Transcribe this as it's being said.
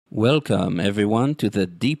Welcome, everyone, to the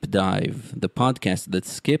Deep Dive, the podcast that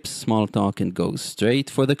skips small talk and goes straight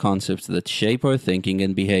for the concepts that shape our thinking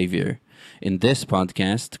and behavior. In this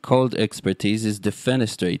podcast, cold expertise is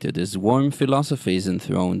defenestrated as warm philosophy is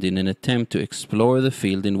enthroned in an attempt to explore the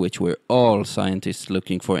field in which we're all scientists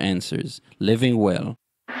looking for answers, living well.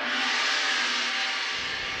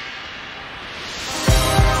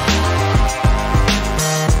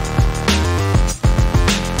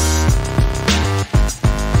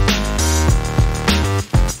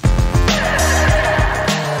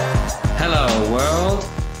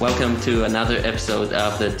 Welcome to another episode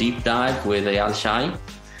of the Deep Dive with Eyal Shai.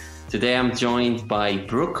 Today I'm joined by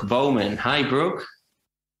Brooke Bowman. Hi, Brooke.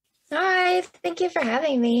 Hi, thank you for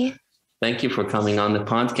having me. Thank you for coming on the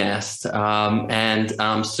podcast. And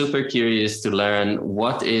I'm super curious to learn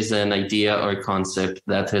what is an idea or concept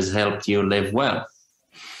that has helped you live well.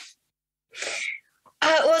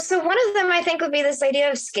 So one of them I think would be this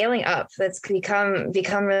idea of scaling up. That's become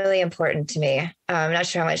really important to me. I'm not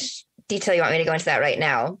sure how much detail you want me to go into that right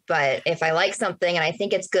now, but if I like something and I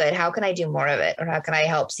think it's good, how can I do more of it, or how can I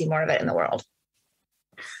help see more of it in the world?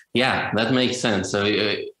 Yeah, that makes sense. So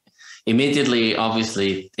immediately,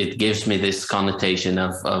 obviously, it gives me this connotation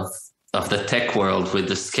of the tech world with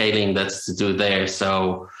the scaling that's to do there.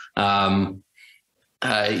 So do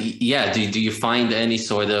you find any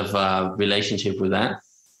sort of relationship with that?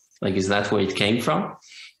 Like, is that where it came from?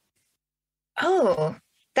 Oh,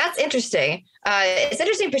 that's interesting. It's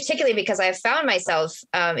interesting, particularly because I've found myself,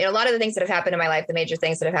 a lot of the things that have happened in my life, the major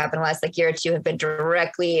things that have happened in the last year or two have been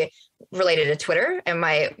directly related to Twitter and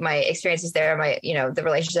my experiences there, the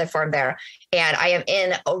relationships I formed there. And I am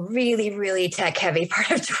in a really, really tech heavy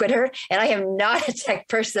part of Twitter, and I am not a tech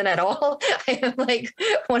person at all. I am like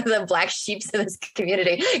one of the black sheeps in this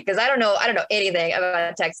community because I don't know anything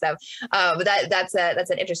about tech stuff. But that's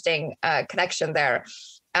an interesting connection there.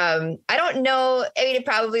 I don't know. I mean,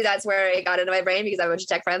 probably that's where it got into my brain because I have a bunch of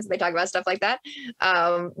tech friends and they talk about stuff like that.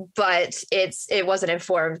 But it wasn't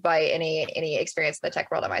informed by any experience in the tech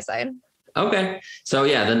world on my side. Okay. So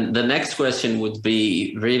then the next question would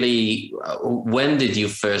be really, when did you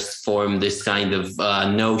first form this kind of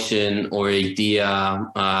notion or idea?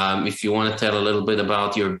 If you want to tell a little bit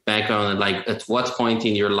about your background, like at what point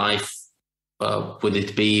in your life would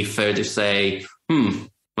it be fair to say,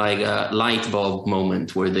 like a light bulb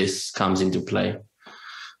moment where this comes into play?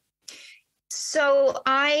 So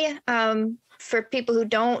for people who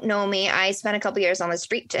don't know me, I spent a couple years on the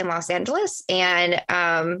street in Los Angeles, and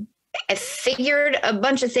I figured a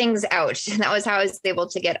bunch of things out. And that was how I was able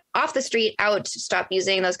to get off the street, out, stop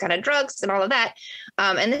using those kind of drugs and all of that.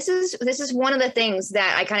 And this is one of the things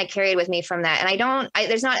that I kind of carried with me from that. And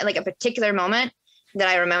there's not like a particular moment that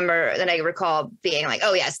I recall being like,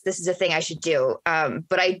 oh yes, this is a thing I should do.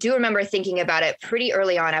 But I do remember thinking about it pretty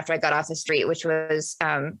early on after I got off the street, which was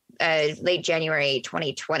late January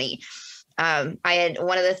 2020. I had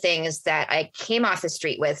one of the things that I came off the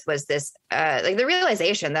street with was this, the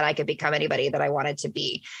realization that I could become anybody that I wanted to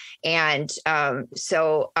be. And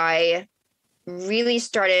so I really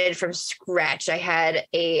started from scratch.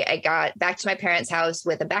 I got back to my parents' house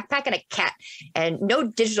with a backpack and a cat and no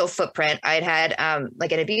digital footprint. I'd had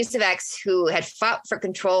like an abusive ex who had fought for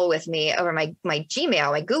control with me over my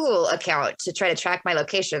Gmail, my Google account, to try to track my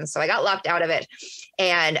location. So I got locked out of it,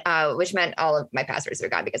 and which meant all of my passwords were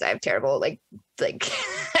gone because I have terrible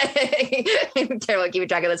I'm terrible at keeping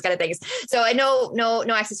track of those kind of things. So I know no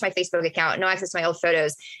access to my Facebook account, no access to my old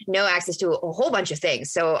photos, no access to a whole bunch of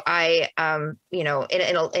things. So I,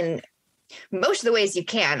 in most of the ways you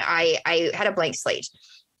can, I had a blank slate,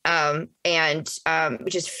 and it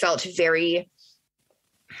just felt very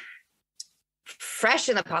fresh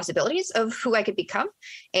in the possibilities of who I could become.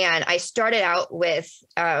 And I started out with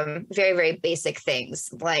very, very basic things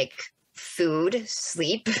like food,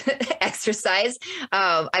 sleep, exercise.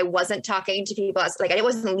 I wasn't talking to people. I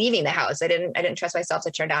wasn't leaving the house. I didn't trust myself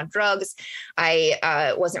to turn down drugs.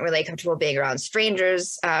 I wasn't really comfortable being around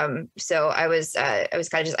strangers. So I was kind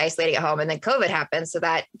of just isolating at home, and then COVID happened. So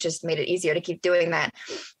that just made it easier to keep doing that.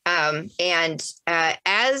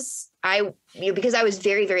 Because I was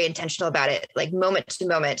very, very intentional about it, like moment to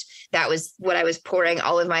moment, that was what I was pouring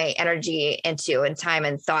all of my energy into and time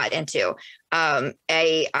and thought into.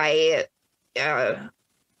 I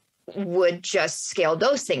would just scale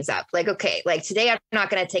those things up. Like, okay, like today I'm not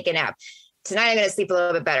going to take a nap. Tonight I'm going to sleep a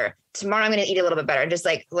little bit better. tomorrow I'm going to eat a little bit better. And just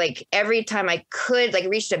like every time I could like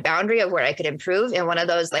reach a boundary of where I could improve in one of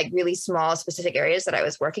those like really small specific areas that I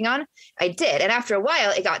was working on, I did. And after a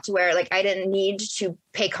while, it got to where like I didn't need to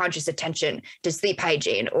pay conscious attention to sleep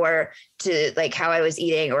hygiene or to like how I was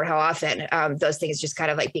eating or how often. Those things just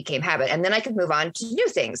kind of like became habit. And then I could move on to new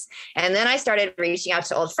things. And then I started reaching out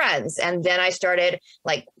to old friends. And then I started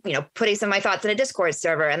like, you know, putting some of my thoughts in a Discord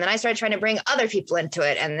server. And then I started trying to bring other people into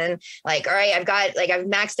it. And then like, all right, I've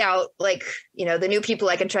maxed out like, you know, the new people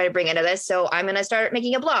I can try to bring into this. So I'm going to start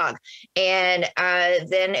making a blog. And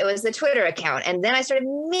then it was the Twitter account. And then I started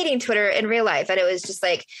meeting Twitter in real life. And it was just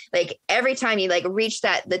like every time you like reach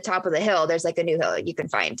the top of the hill, there's like a new hill you can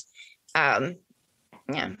find. Yeah,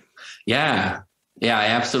 I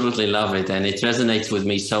absolutely love it. And it resonates with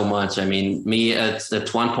me so much. I mean, me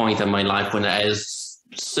at one point in my life when as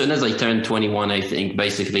soon as I turned 21, I think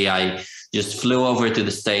basically I just flew over to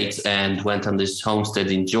the States and went on this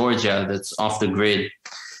homestead in Georgia that's off the grid.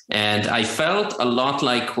 And I felt a lot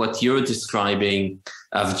like what you're describing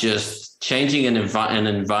of just changing an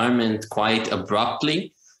environment quite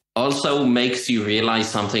abruptly also makes you realize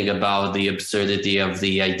something about the absurdity of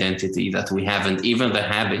the identity that we have and even the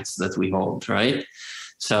habits that we hold, right?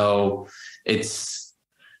 So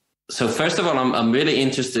first of all, I'm really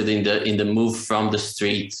interested in the move from the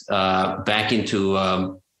street back into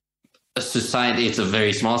a society. It's a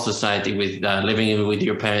very small society with living with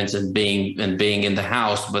your parents and being in the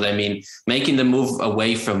house. But I mean, making the move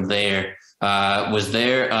away from there, was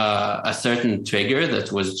there a certain trigger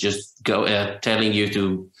that was just telling you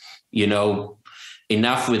to, you know,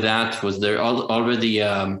 enough with that? Was there already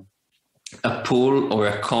a pull or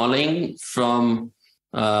a calling from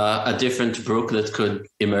a different Brooke that could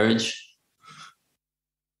emerge?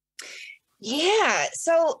 Yeah.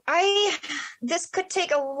 So this could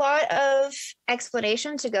take a lot of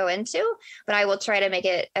explanation to go into, but I will try to make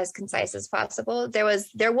it as concise as possible. There was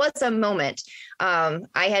a moment I'd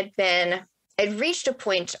reached a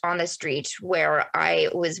point on the street where I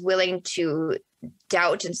was willing to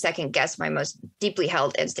doubt and second guess my most deeply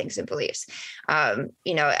held instincts and beliefs.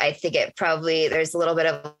 You know, I think there's a little bit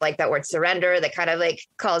of like that word surrender that kind of like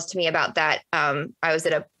calls to me about that. I was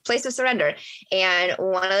at a place of surrender. And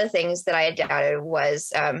one of the things that I had doubted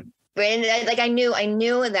was, I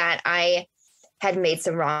knew that I had made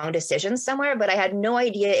some wrong decisions somewhere, but I had no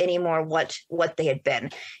idea anymore what they had been.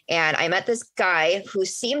 And I met this guy who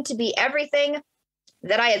seemed to be everything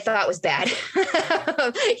that I had thought was bad.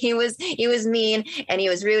 He was mean and he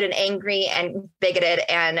was rude and angry and bigoted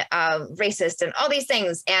and racist and all these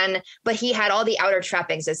things. But he had all the outer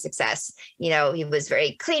trappings of success. You know, he was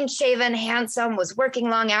very clean shaven, handsome, was working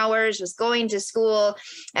long hours, was going to school.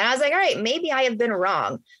 And I was like, all right, maybe I have been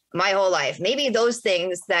wrong my whole life. Maybe those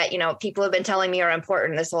things that, you know, people have been telling me are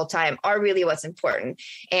important this whole time are really what's important.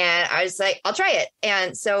 And I was like, I'll try it.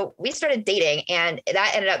 And so we started dating, and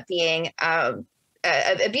that ended up being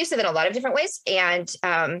abusive in a lot of different ways. And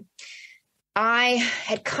I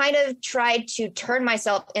had kind of tried to turn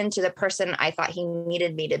myself into the person I thought he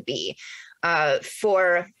needed me to be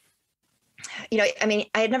you know, I mean,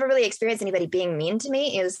 I had never really experienced anybody being mean to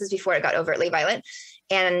me. You know, this is before it got overtly violent.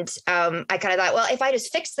 And I kind of thought, well, if I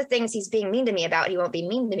just fix the things he's being mean to me about, he won't be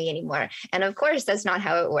mean to me anymore. And of course, that's not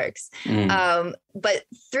how it works. But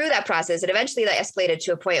through that process, it eventually escalated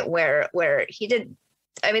to a point where he did.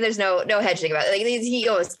 I mean, there's no hedging about it. Like, he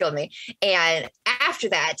almost killed me. And after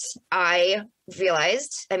that, I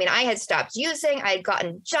realized, I mean, I had stopped using, I had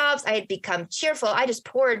gotten jobs, I had become cheerful. I just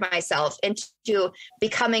poured myself into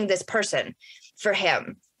becoming this person for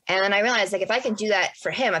him. And then I realized, like, if I can do that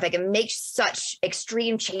for him, if I can make such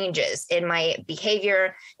extreme changes in my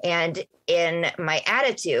behavior and in my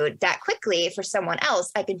attitude that quickly for someone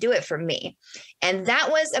else, I could do it for me. And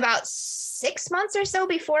that was about 6 months or so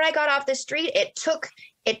before I got off the street.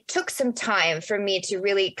 It took some time for me to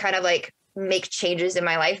really kind of like make changes in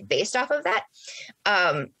my life based off of that.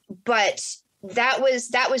 But that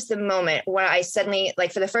was the moment where I suddenly,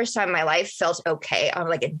 like, for the first time in my life, felt okay on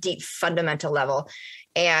like a deep fundamental level.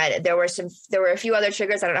 And there were a few other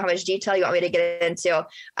triggers. I don't know how much detail you want me to get into.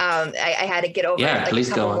 I had to get over a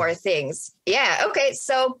couple more things. Yeah. Okay.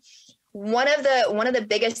 So one of the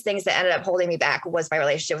biggest things that ended up holding me back was my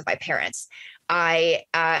relationship with my parents. I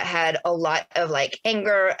had a lot of like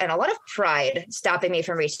anger and a lot of pride stopping me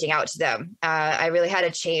from reaching out to them. I really had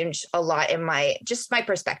to change a lot in my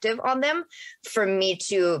perspective on them for me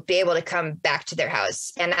to be able to come back to their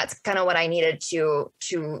house. And that's kind of what I needed to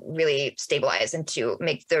really stabilize and to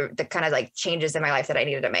make the kind of like changes in my life that I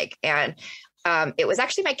needed to make. And it was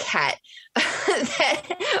actually my cat.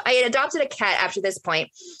 That I had adopted a cat after this point.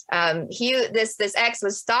 This ex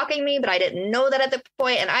was stalking me, but I didn't know that at the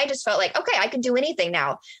point. And I just felt like, okay, I can do anything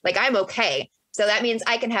now. Like, I'm okay. So that means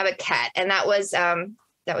I can have a cat. And that was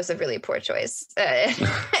a really poor choice.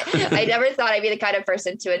 I never thought I'd be the kind of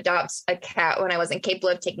person to adopt a cat when I wasn't capable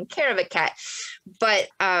of taking care of a cat. But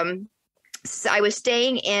so I was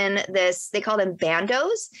staying in this, they call them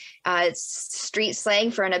bandos. It's street slang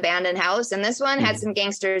for an abandoned house. And this one had some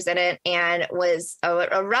gangsters in it and was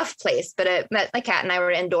a rough place, but my cat and I were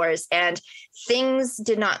indoors and things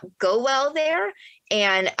did not go well there.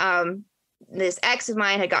 And this ex of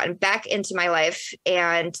mine had gotten back into my life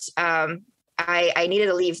and I needed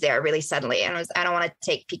to leave there really suddenly. And I don't want to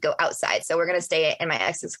take Pico outside. So we're going to stay in my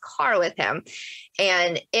ex's car with him.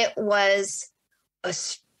 And it was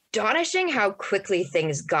astonishing how quickly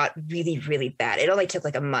things got really, really bad. It only took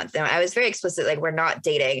like a month. And I was very explicit, like, we're not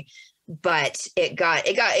dating, but it got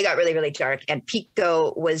really, really dark. And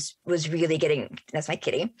Pico was really getting, that's my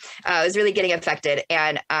kitty, was really getting affected.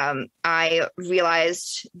 And I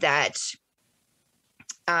realized that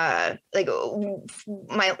like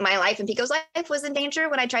my life and Pico's life was in danger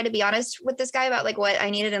when I tried to be honest with this guy about like what I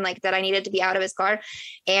needed and like that I needed to be out of his car.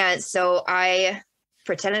 And so I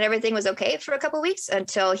pretended everything was okay for a couple of weeks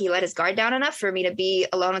until he let his guard down enough for me to be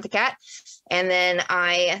alone with the cat. And then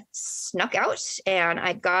I snuck out and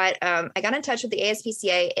I got in touch with the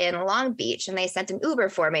ASPCA in Long Beach and they sent an Uber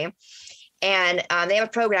for me. And they have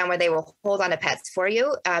a program where they will hold on to pets for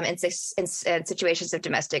you in situations of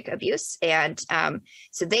domestic abuse. And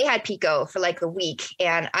so they had Pico for like a week.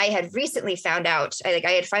 And I had recently found out, I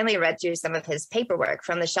had finally read through some of his paperwork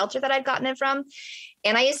from the shelter that I'd gotten it from.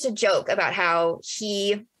 And I used to joke about how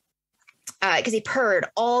because he purred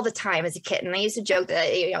all the time as a kitten. I used to joke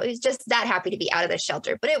that, he was just that happy to be out of the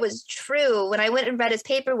shelter. But it was true. When I went and read his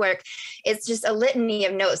paperwork, it's just a litany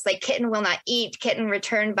of notes, like kitten will not eat, kitten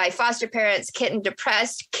returned by foster parents, kitten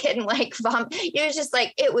depressed, kitten like vomit. It was just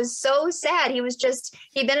like, it was so sad.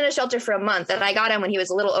 He'd been in a shelter for a month and I got him when he was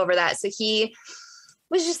a little over that. So he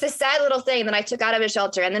was just a sad little thing that I took out of his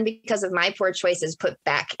shelter. And then because of my poor choices, put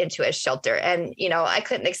back into his shelter. And, I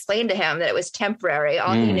couldn't explain to him that it was temporary.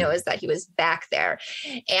 All he knew is that he was back there.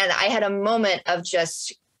 And I had a moment of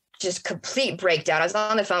just complete breakdown. I was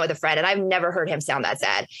on the phone with a friend and I've never heard him sound that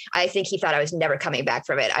sad. I think he thought I was never coming back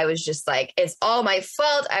from it. I was just like, it's all my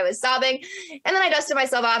fault. I was sobbing. And then I dusted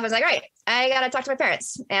myself off. I was like, all right, I got to talk to my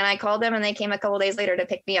parents. And I called them and they came a couple of days later to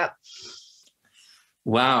pick me up.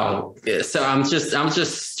 Wow. So I'm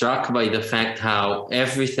just struck by the fact how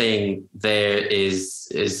everything there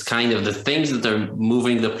is kind of the things that are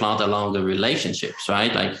moving the plot along the relationships,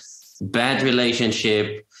 right? Like bad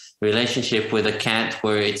relationship with a cat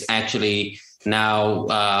where it's actually now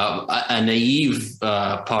a naive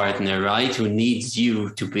partner, right? Who needs you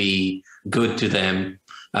to be good to them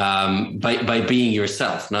by being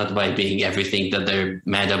yourself, not by being everything that they're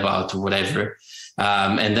mad about or whatever.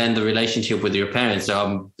 And then the relationship with your parents.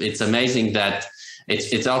 It's amazing that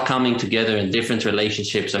it's all coming together and different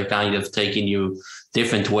relationships are kind of taking you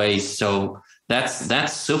different ways. So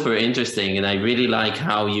that's super interesting. And I really like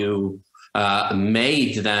how you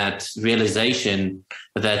made that realization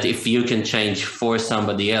that if you can change for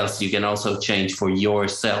somebody else, you can also change for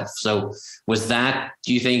yourself. So was that,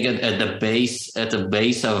 do you think, at the base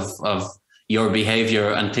of your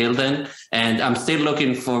behavior until then? And I'm still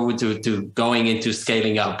looking forward to going into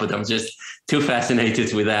scaling up, but I'm just too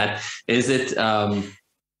fascinated with that. Is it,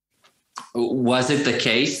 was it the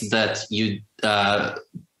case that you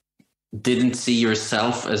didn't see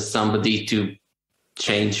yourself as somebody to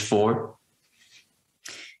change for?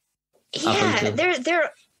 Yeah,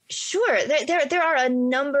 there are a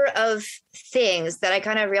number of things that I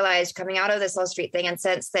kind of realized coming out of this whole street thing and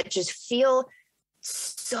sense that just feel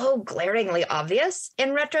so glaringly obvious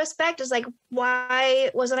in retrospect. Is like,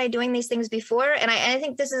 why wasn't I doing these things before? And I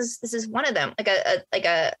think this is one of them. Like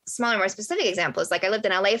a smaller, more specific example is like I lived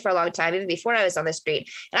in LA for a long time, even before I was on the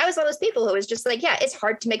street. And I was one of those people who was just like, yeah, it's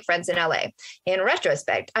hard to make friends in LA. In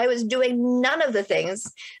retrospect, I was doing none of the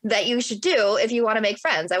things that you should do if you want to make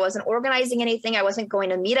friends. I wasn't organizing anything. I wasn't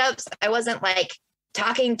going to meetups. I wasn't like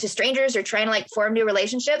talking to strangers or trying to like form new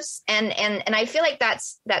relationships. And I feel like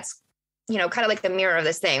that's kind of like the mirror of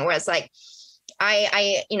this thing where it's like,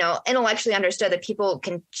 I intellectually understood that people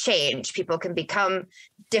can change, people can become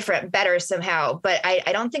different, better somehow. But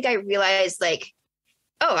I don't think I realized like,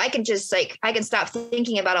 oh, I can stop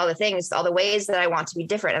thinking about all the things, all the ways that I want to be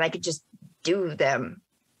different, and I could just do them.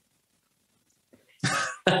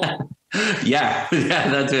 Yeah,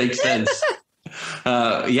 that makes sense.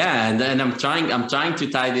 And I'm trying to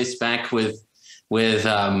tie this back with with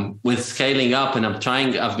scaling up, and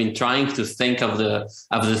I've been trying to think of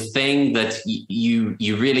the thing that you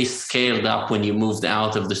really scaled up when you moved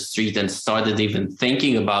out of the street and started even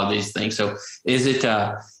thinking about these things. So is it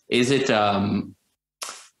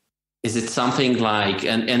something like,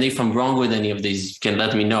 and if I'm wrong with any of these, you can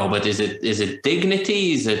let me know, but is it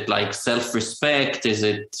dignity? Is it like self-respect? Is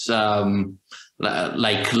it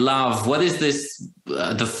like love? What is this,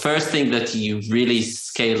 the first thing that you really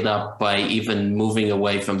scaled up by even moving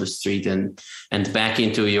away from the street and back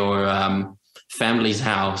into your family's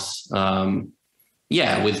house?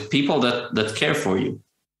 With people that care for you,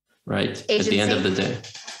 right? Agency. At the end of the day.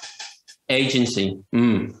 Agency.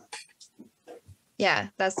 Yeah,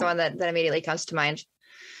 that's the one that immediately comes to mind.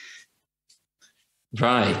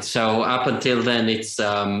 Right. So up until then, it's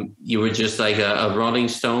you were just like a rolling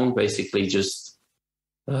stone, basically just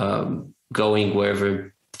going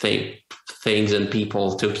wherever things and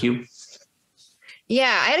people took you.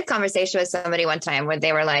 Yeah, I had a conversation with somebody one time where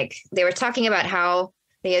they were talking about how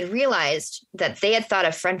they had realized that they had thought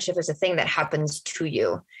of friendship as a thing that happens to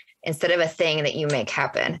you instead of a thing that you make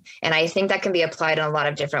happen. And I think that can be applied in a lot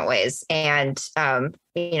of different ways. And,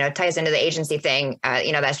 ties into the agency thing.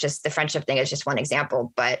 That's just the friendship thing is just one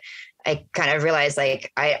example, but I kind of realized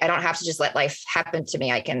like, I don't have to just let life happen to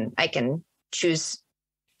me. I can choose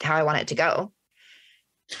how I want it to go.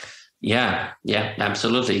 Yeah,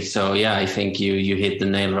 absolutely. So yeah, I think you hit the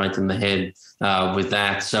nail right in the head with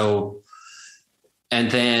that. So, and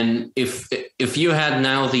then if you had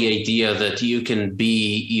now the idea that you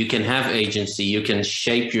can have agency, you can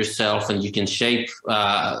shape yourself and you can shape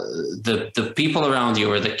the people around you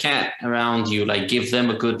or the cat around you, like give them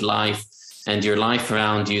a good life and your life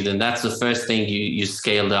around you, then that's the first thing you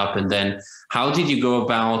scaled up. And then how did you go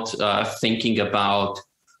about thinking about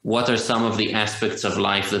what are some of the aspects of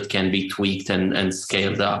life that can be tweaked and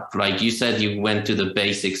scaled up? Like you said, you went to the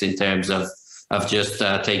basics in terms of just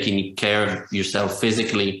taking care of yourself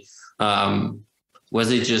physically. Was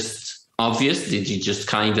it just obvious? Did you just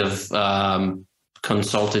kind of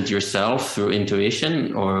consulted yourself through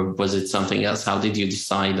intuition, or was it something else? How did you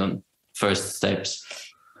decide on first steps?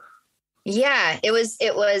 Yeah, it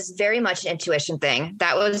was very much an intuition thing.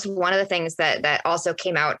 That was one of the things that also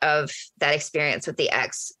came out of that experience with the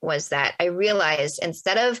ex, was that I realized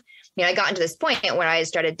instead of, I got into this point where I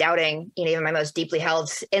started doubting, even my most deeply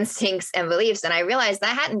held instincts and beliefs. And I realized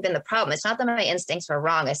that hadn't been the problem. It's not that my instincts were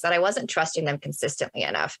wrong. It's that I wasn't trusting them consistently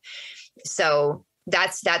enough. So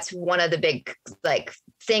that's one of the big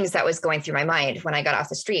things that was going through my mind when I got off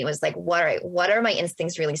the street, was like, what are my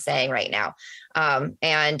instincts really saying right now?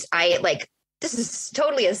 And I this is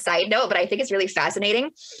totally a side note, but I think it's really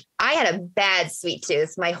fascinating. I had a bad sweet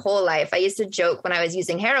tooth my whole life. I used to joke when I was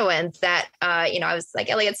using heroin that, I was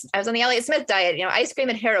like I was on the Elliott Smith diet, ice cream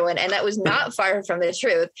and heroin, and that was not far from the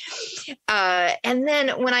truth. And then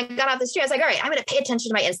when I got off the street, I was like, all right, I'm going to pay attention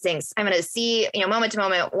to my instincts. I'm going to see, moment to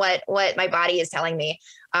moment, what my body is telling me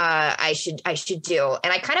I should do.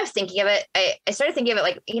 And I kind of thinking of it, I started thinking of it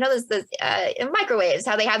like, those microwaves,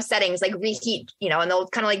 how they have settings like reheat, and they'll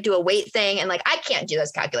kind of like do a weight thing. And like, I can't do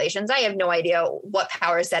those calculations. I have no idea what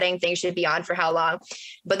power setting things should be on for how long,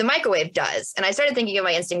 but the microwave does. And I started thinking of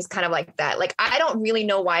my instincts kind of like that. Like, I don't really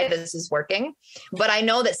know why this is working, but I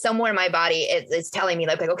know that somewhere in my body it's telling me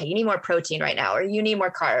like, okay, you need more protein right now, or you need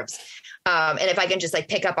more carbs. And if I can just like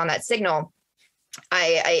pick up on that signal,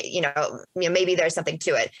 I maybe there's something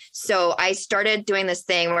to it. So I started doing this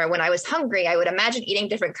thing where when I was hungry, I would imagine eating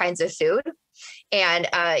different kinds of food. And,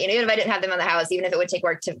 even if I didn't have them in the house, even if it would take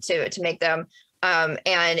work to make them.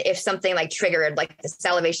 And if something like triggered like the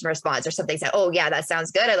salivation response or something said, oh yeah, that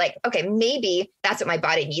sounds good. I like, okay, maybe that's what my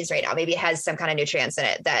body needs right now. Maybe it has some kind of nutrients in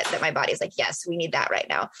it that my body's like, yes, we need that right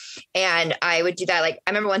now. And I would do that. Like, I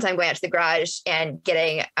remember one time going out to the garage and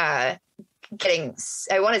I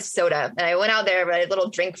wanted soda, and I went out there with a little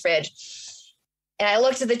drink fridge, and I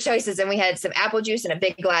looked at the choices, and we had some apple juice in a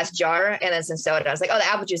big glass jar and then some soda. I was like, oh, the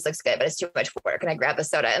apple juice looks good, but it's too much work. And I grabbed the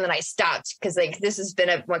soda, and then I stopped, because like, this has been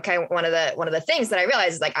one of the things that I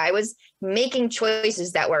realized is like, I was making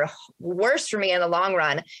choices that were worse for me in the long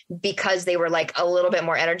run because they were like a little bit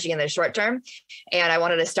more energy in the short term. And I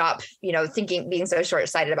wanted to stop, being so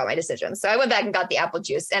short-sighted about my decisions. So I went back and got the apple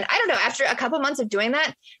juice. And I don't know, after a couple of months of doing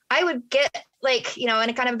that, I would get like, in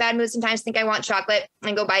a kind of bad mood sometimes, think I want chocolate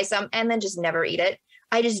and go buy some and then just never eat it.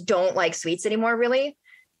 I just don't like sweets anymore, really.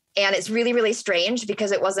 And it's really, really strange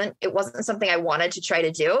because it wasn't something I wanted to try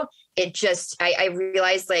to do. It just, I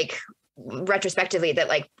realized like retrospectively that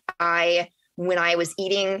like when I was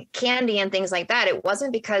eating candy and things like that, it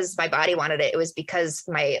wasn't because my body wanted it. It was because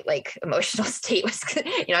my like emotional state was,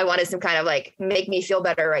 I wanted some kind of like make me feel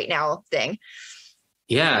better right now thing.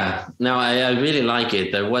 Yeah, no, I really like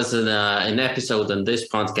it. There was an episode on this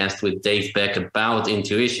podcast with Dave Beck about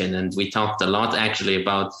intuition, and we talked a lot actually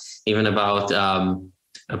about even about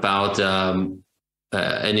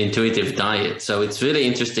an intuitive diet. So it's really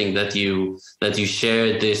interesting that you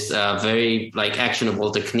share this very like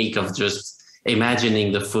actionable technique of just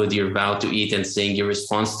imagining the food you're about to eat and seeing your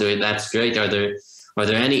response to it. That's great. Are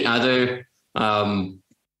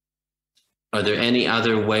there any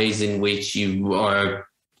other ways in which you are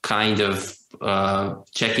kind of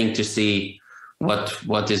checking to see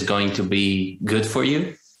what is going to be good for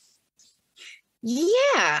you?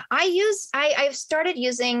 Yeah, I've started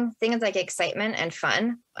using things like excitement and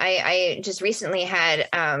fun. I just recently had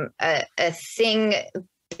a thing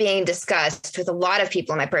being discussed with a lot of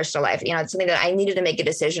people in my personal life. You know, it's something that I needed to make a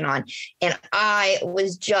decision on. And I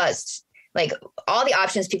was just like, all the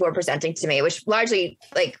options people were presenting to me, which largely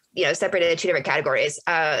like, you know, separated into two different categories.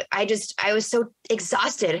 I was so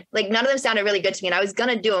exhausted. Like none of them sounded really good to me. And I was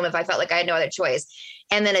going to do them if I felt like I had no other choice.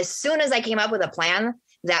 And then as soon as I came up with a plan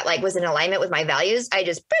that like was in alignment with my values, I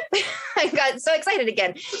got so excited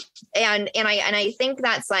again. And I think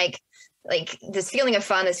that's like this feeling of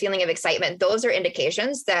fun, this feeling of excitement. Those are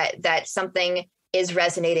indications that something is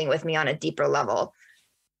resonating with me on a deeper level.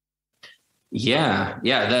 Yeah,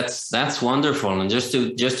 that's wonderful. And just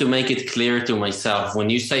to make it clear to myself, when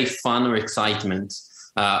you say fun or excitement,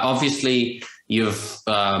 obviously you've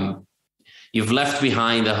left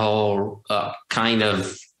behind the whole kind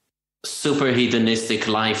of super hedonistic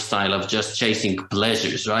lifestyle of just chasing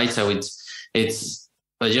pleasures, right? So it's.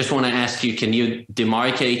 I just want to ask you: can you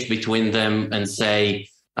demarcate between them and say,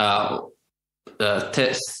 tell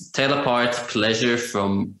apart pleasure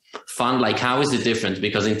from fun? Like, how is it different?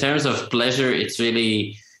 Because in terms of pleasure, it's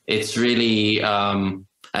really an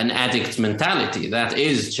addict mentality that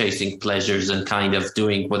is chasing pleasures and kind of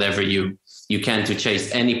doing whatever you can to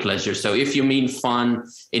chase any pleasure. So if you mean fun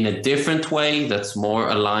in a different way that's more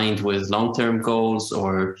aligned with long-term goals,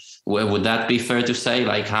 or would that be fair to say?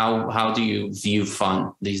 Like, how do you view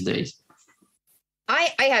fun these days?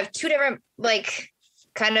 I have two different, like,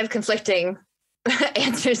 kind of conflicting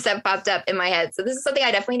answers that popped up in my head. So this is something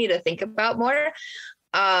I definitely need to think about more.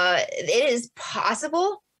 It is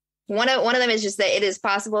possible. One of them is just that it is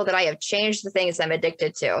possible that I have changed the things I'm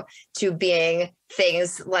addicted to being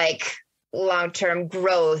things like long-term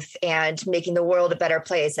growth and making the world a better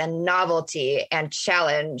place and novelty and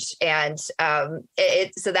challenge. And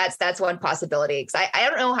so that's one possibility. Because I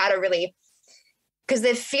don't know how to really, because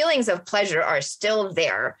the feelings of pleasure are still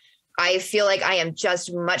there. I feel like I am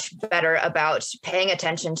just much better about paying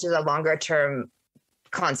attention to the longer term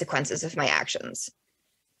consequences of my actions.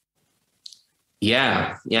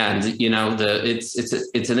 Yeah. And you know,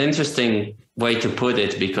 it's an interesting way to put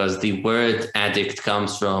it, because the word addict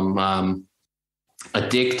comes from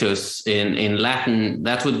addictus in Latin.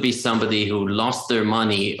 That would be somebody who lost their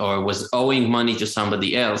money or was owing money to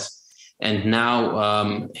somebody else. And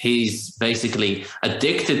now he's basically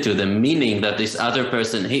addicted to them, meaning that this other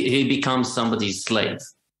person, he becomes somebody's slave.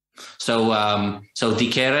 So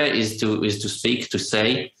dicere is to speak, to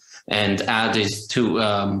say, and ad is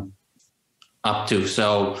to up to.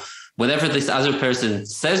 So whatever this other person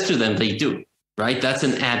says to them, they do, right? That's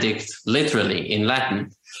an addict, literally, in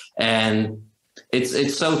Latin. And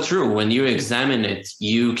it's so true. When you examine it,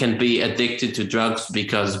 you can be addicted to drugs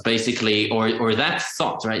because basically, or that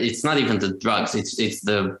thought, right? It's not even the drugs. It's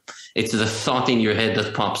the thought in your head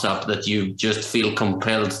that pops up that you just feel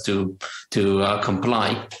compelled to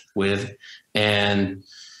comply with. And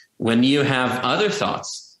when you have other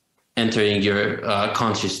thoughts entering your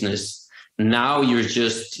consciousness, now you're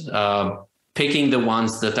just picking the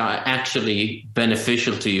ones that are actually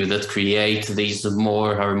beneficial to you, that create these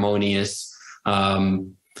more harmonious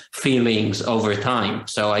feelings over time.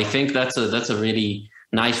 So I think that's a really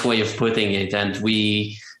nice way of putting it. And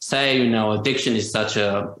we say, you know, addiction is such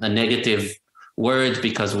a negative word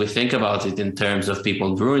because we think about it in terms of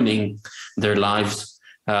people ruining their lives.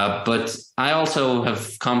 But I also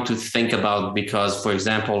have come to think about, because, for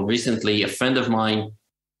example, recently a friend of mine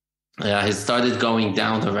has started going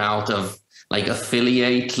down the route of like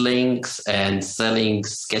affiliate links and selling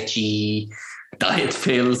sketchy diet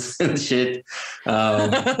pills and shit.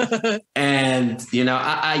 And, you know,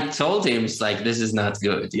 I told him, it's like, this is not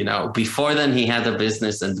good. You know, before then he had a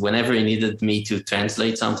business, and whenever he needed me to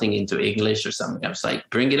translate something into English or something, I was like,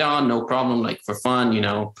 bring it on, no problem, like for fun, you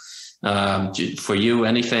know, for you,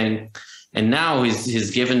 anything. And now he's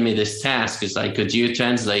given me this task. It's like, could you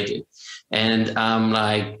translate it? And I'm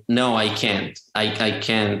like, no, I can't. I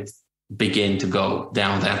can't begin to go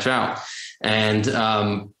down that route. And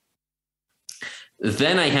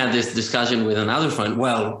then I had this discussion with another friend.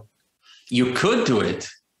 Well, you could do it,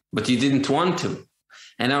 but you didn't want to.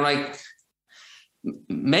 And I'm like,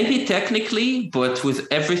 maybe technically, but with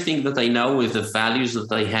everything that I know, with the values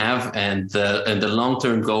that I have and the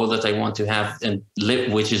long-term goal that I want to have and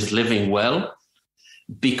live, which is living well,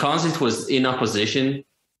 because it was in opposition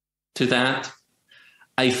to that,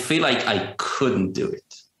 I feel like I couldn't do it.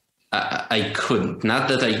 I couldn't. Not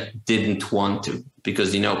that I didn't want to,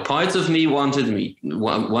 because, parts of me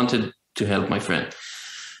wanted to help my friend.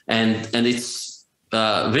 And it's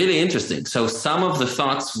really interesting. So some of the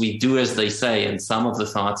thoughts we do as they say, and some of the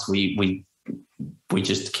thoughts we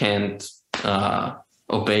just can't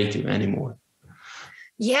obey to anymore.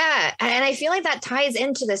 Yeah. And I feel like that ties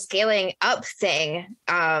into the scaling up thing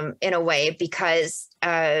in a way, because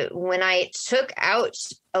when I took out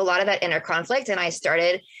a lot of that inner conflict and I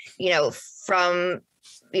started, from,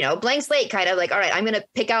 blank slate, kind of like, all right, I'm going to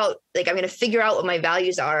I'm going to figure out what my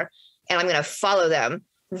values are and I'm going to follow them.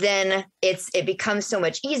 Then it becomes so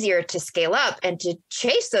much easier to scale up and to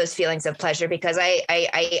chase those feelings of pleasure, because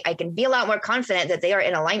I can be a lot more confident that they are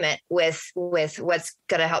in alignment with what's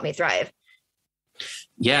going to help me thrive.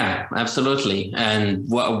 Yeah, absolutely. And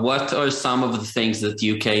what are some of the things that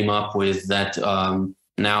you came up with that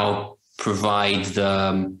now provide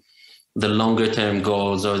the longer term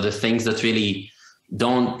goals, or the things that really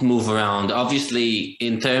don't move around? Obviously,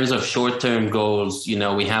 in terms of short term goals,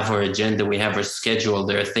 we have our agenda, we have our schedule.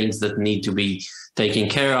 There are things that need to be taken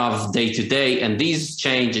care of day to day, and these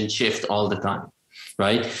change and shift all the time.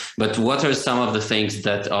 Right. But what are some of the things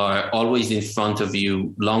that are always in front of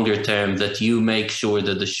you longer term that you make sure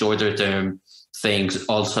that the shorter term things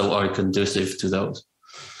also are conducive to those?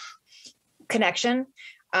 Connection.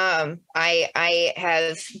 I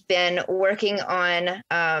have been working on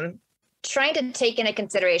trying to take into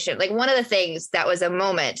consideration, like, one of the things that was a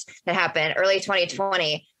moment that happened early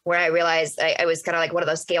 2020 where I realized I was kind of like one of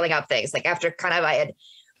those scaling up things. Like, after kind of I had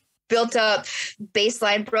built up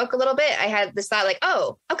baseline broke a little bit, I had this thought like,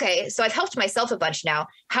 oh, okay, so I've helped myself a bunch now.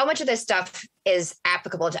 How much of this stuff is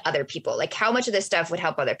applicable to other people? Like, how much of this stuff would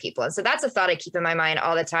help other people? And so that's a thought I keep in my mind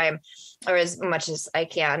all the time, or as much as I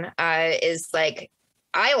can, is like,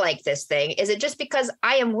 I like this thing. Is it just because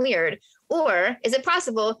I am weird? Or is it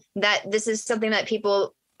possible that this is something that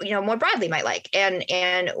people, more broadly might like?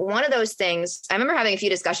 And one of those things, I remember having a few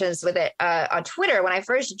discussions with it on Twitter when I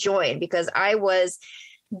first joined, because I was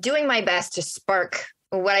doing my best to spark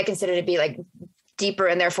what I consider to be like deeper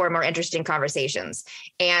and therefore more interesting conversations.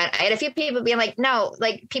 And I had a few people being like, no,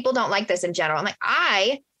 like, people don't like this in general. I'm like,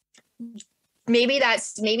 maybe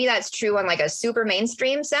that's true on like a super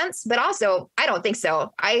mainstream sense, but also I don't think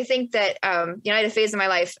so. I think that, I had a phase in my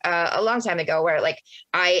life a long time ago where, like,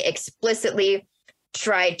 I explicitly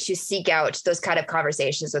tried to seek out those kind of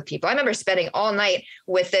conversations with people. I remember spending all night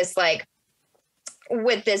with this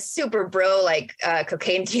super bro,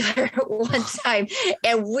 cocaine dealer one time.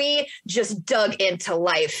 And we just dug into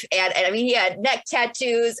life. And I mean, he had neck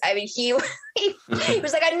tattoos. I mean, he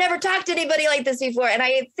was like, I've never talked to anybody like this before. And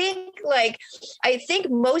I think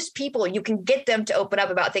most people, you can get them to open up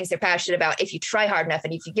about things they're passionate about if you try hard enough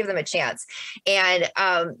and if you give them a chance. And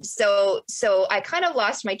so I kind of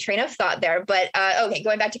lost my train of thought there, but okay,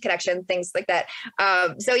 going back to connection, things like that.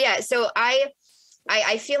 So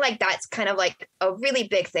I feel like that's kind of like a really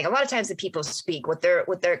big thing. A lot of times when people speak, what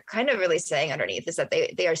they're kind of really saying underneath is that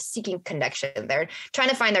they are seeking connection. They're trying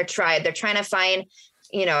to find their tribe. They're trying to find,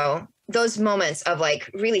 those moments of like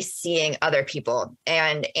really seeing other people.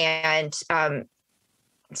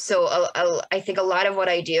 So I think a lot of what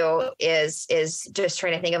I do is just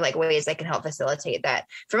trying to think of like ways I can help facilitate that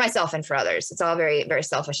for myself and for others. It's all very, very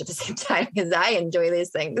selfish at the same time, because I enjoy these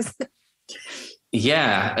things.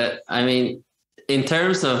 Yeah. I mean, in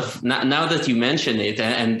terms of now that you mention it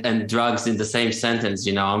and drugs in the same sentence,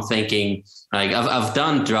 I'm thinking like I've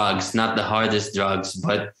done drugs, not the hardest drugs,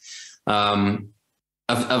 but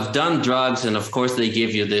I've done drugs, and of course they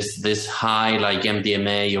give you this high, like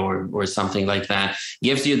MDMA or something like that,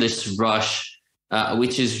 gives you this rush,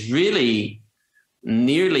 which is really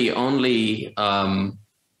nearly only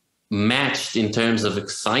matched in terms of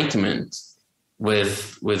excitement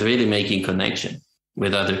with really making connection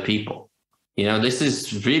with other people. This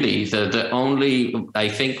is really the only, I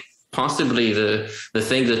think, possibly the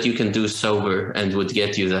thing that you can do sober and would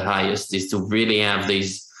get you the highest, is to really have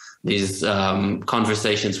these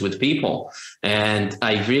conversations with people. And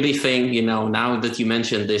I really think, now that you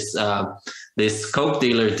mentioned this coke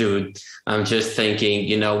dealer dude, I'm just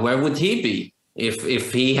thinking, where would he be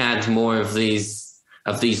if he had more of these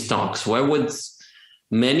talks? Where would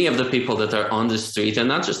many of the people that are on the street, and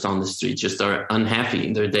not just on the street, just are unhappy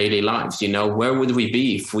in their daily lives. Where would we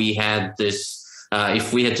be if we had this,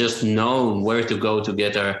 if we had just known where to go to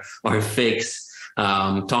get our fix,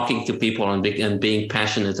 talking to people and being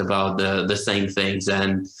passionate about the same things.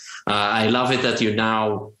 And I love it that you're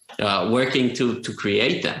now working to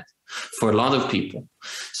create that for a lot of people.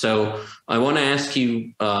 So I want to ask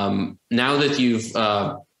you, now that you've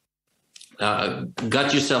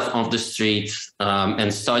got yourself off the street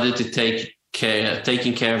and started to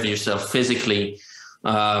taking care of yourself physically,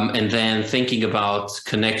 and then thinking about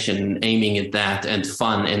connection, aiming at that, and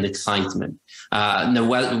fun and excitement.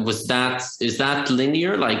 Now, is that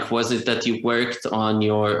linear? Like, was it that you worked on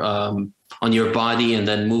your body and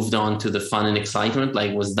then moved on to the fun and excitement?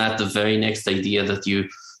 Like, was that the very next idea that you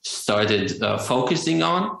started focusing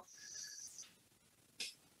on?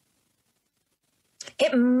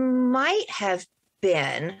 It might have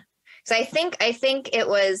been. So I think it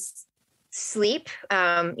was sleep.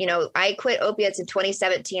 I quit opiates in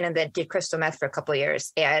 2017 and then did crystal meth for a couple of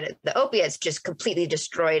years. And the opiates just completely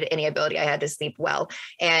destroyed any ability I had to sleep well.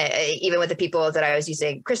 And even with the people that I was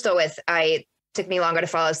using crystal with, it took me longer to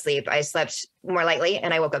fall asleep. I slept more lightly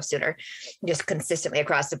and I woke up sooner, just consistently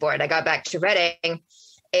across the board. I got back to Reading,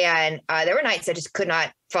 and there were nights I just could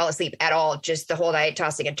not fall asleep at all, just the whole night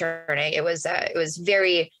tossing and turning. It was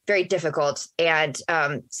very, very difficult. And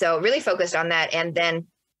so really focused on that. And then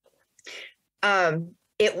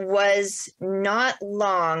it was not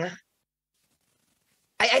long.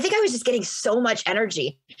 I think I was just getting so much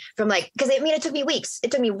energy from because it took me weeks.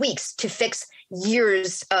 It took me weeks to fix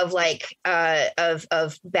years of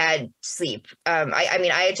of bad sleep.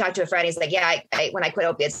 I talked to a friend. He's like, yeah, when I quit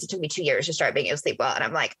opiates, it took me 2 years to start being able to sleep well. And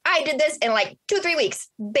I'm like, I did this in 2-3 weeks.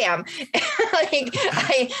 Bam.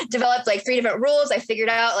 I developed 3 different rules. I figured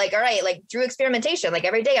out all right, through experimentation,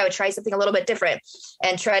 every day I would try something a little bit different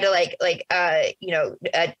and try to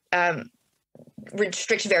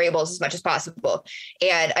restrict variables as much as possible.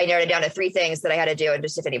 And I narrowed it down to 3 things that I had to do. And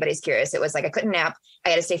just if anybody's curious, it was I couldn't nap, I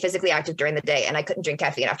had to stay physically active during the day, and I couldn't drink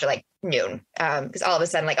caffeine after noon. Because all of a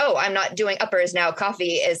sudden I'm not doing uppers now.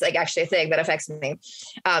 Coffee is actually a thing that affects me.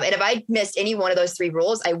 And if I missed any one of those 3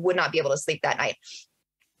 rules, I would not be able to sleep that night.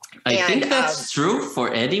 I think that's true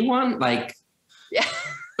for anyone. Yeah.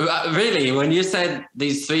 Really, when you said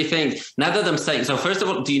these 3 things, now that I'm saying, so first of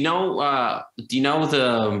all, do you know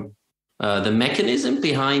the mechanism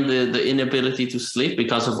behind the inability to sleep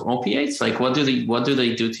because of opiates? What do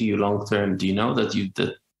they do to you long term? Do you know that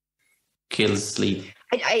kills sleep?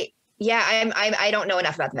 I don't know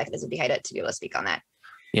enough about the mechanism behind it to be able to speak on that.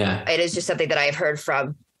 Yeah, it is just something that I've heard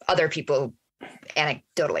from other people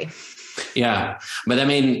anecdotally. Yeah, but I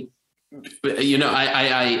mean, I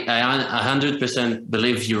 100%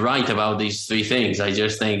 believe you're right about these 3 things. I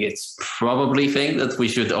just think it's probably a thing that we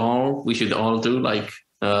should all do,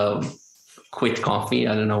 quit coffee.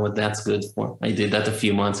 I don't know what that's good for. I did that a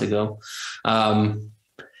few months ago. So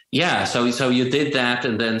you did that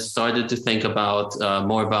and then started to think about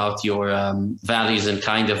more about your values and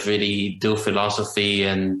kind of really do philosophy.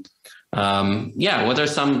 And what are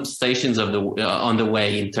some stations on the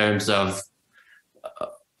way in terms of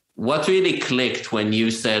what really clicked when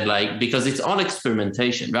you said because it's all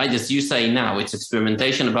experimentation, right? As you say now, it's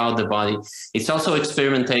experimentation about the body. It's also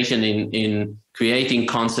experimentation in creating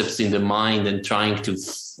concepts in the mind and trying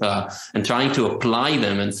to apply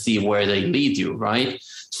them and see where they lead you, right?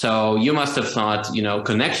 So you must have thought,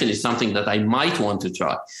 connection is something that I might want to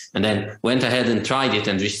try, and then went ahead and tried it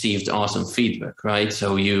and received awesome feedback, right?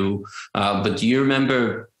 So but do you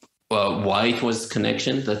remember why it was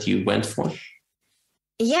connection that you went for?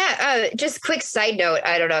 Yeah, just quick side note.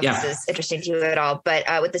 I don't know if this is interesting to you at all, but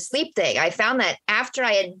with the sleep thing, I found that after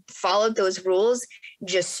I had followed those rules,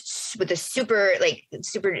 just with a super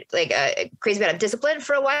crazy amount of discipline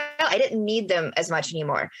for a while, I didn't need them as much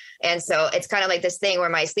anymore. And so it's kind of this thing where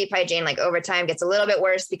my sleep hygiene, over time, gets a little bit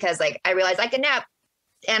worse because I realize I can nap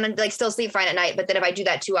and still sleep fine at night. But then if I do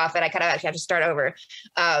that too often, I kind of actually have to start over.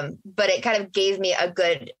 But it kind of gave me a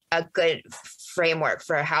good framework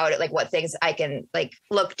for how to what things I can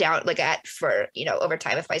look at for over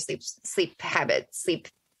time if my sleep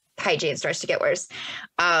hygiene starts to get worse.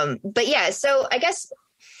 But yeah, so I guess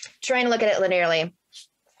trying to look at it linearly.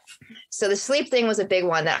 So the sleep thing was a big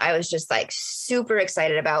one that I was just super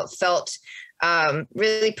excited about, felt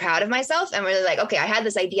really proud of myself, and really okay, I had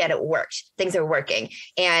this idea and it worked. Things are working.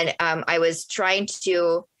 And I was trying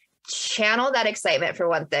to channel that excitement for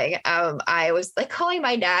one thing. I was calling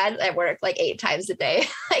my dad at work 8 times a day.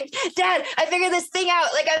 Dad, I figured this thing out.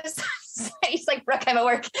 I was he's Brooke, I'm at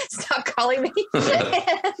work. Stop calling me.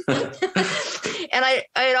 And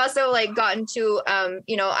I had also like gotten to,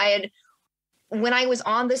 when I was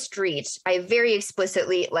on the street, I very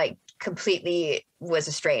explicitly like completely was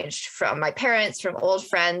estranged from my parents, from old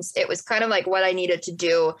friends. It was kind of like what I needed to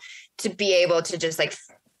do to be able to just like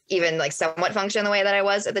even like somewhat function the way that I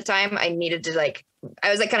was at the time. I needed to like, I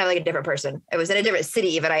was like kind of like a different person. I was in a different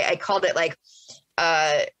city even. I called it like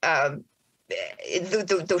the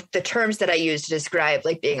terms that I used to describe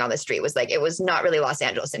like being on the street was like, it was not really Los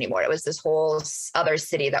Angeles anymore. It was this whole other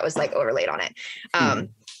city that was like overlaid on it.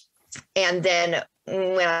 And then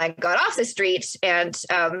when I got off the street and,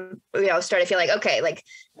 started feeling like, okay, like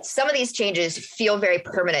some of these changes feel very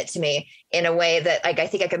permanent to me in a way that like, I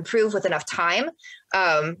think I can prove with enough time.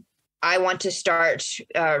 I want to start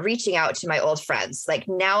reaching out to my old friends. Like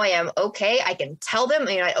now I am okay. I can tell them,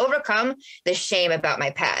 I overcome the shame about my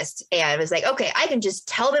past. And it was like, okay, I can just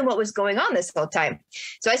tell them what was going on this whole time.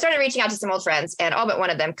 So I started reaching out to some old friends and all but one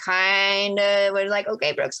of them kind of was like,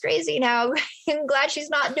 okay, Brooke's crazy now. I'm glad she's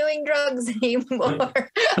not doing drugs anymore. But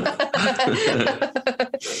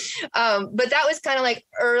that was kind of like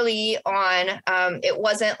early on. It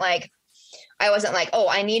wasn't like, I wasn't like, oh,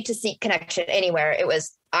 I need to seek connection anywhere. It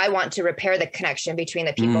was, I want to repair the connection between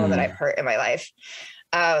the people that I've hurt in my life.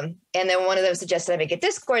 And then one of them suggested I make a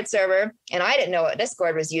Discord server, and I didn't know what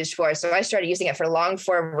Discord was used for. So I started using it for long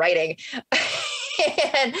form writing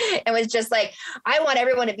and was just like, I want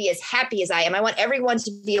everyone to be as happy as I am. I want everyone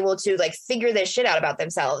to be able to like figure this shit out about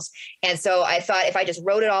themselves. And so I thought if I just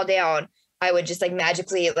wrote it all down, I would just like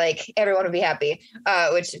magically, like everyone would be happy,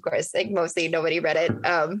 which of course, like mostly nobody read it.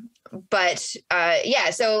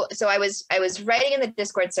 So I was writing in the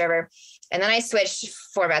Discord server, and then I switched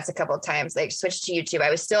formats a couple of times, like switched to YouTube. I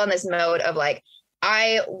was still in this mode of like,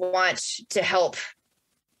 I want to help.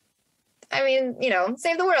 I mean,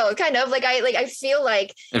 save the world, kind of like I feel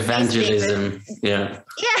like evangelism. Yeah.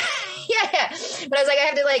 But I was like,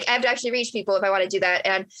 I have to actually reach people if I want to do that.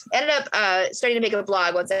 And ended up starting to make a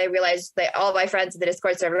blog once I realized that all of my friends in the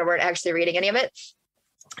Discord server weren't actually reading any of it.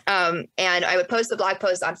 And I would post the blog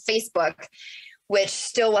post on Facebook, which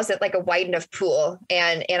still wasn't like a wide enough pool.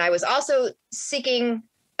 And I was also seeking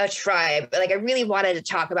a tribe. Like I really wanted to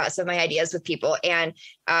talk about some of my ideas with people. And,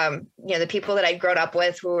 the people that I'd grown up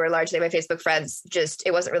with who were largely my Facebook friends, just,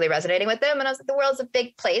 it wasn't really resonating with them. And I was like, the world's a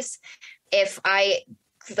big place. If I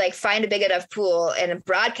like find a big enough pool and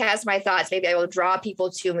broadcast my thoughts, maybe I will draw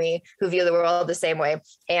people to me who view the world the same way.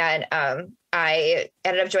 And, I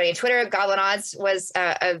ended up joining Twitter. Goblin Odds was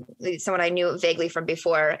someone I knew vaguely from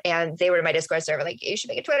before, and they were in my Discord server. Like, you should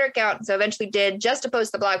make a Twitter account. So eventually did just to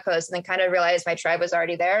post the blog post, and then kind of realized my tribe was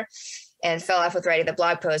already there, and fell off with writing the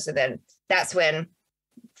blog post. And then that's when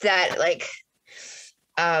that like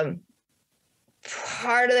part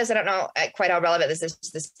of this, I don't know quite how relevant this is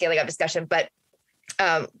to the scaling up discussion, but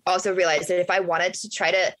also realized that if I wanted to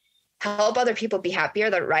try to help other people be happier,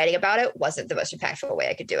 that writing about it wasn't the most impactful way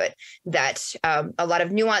I could do it. That a lot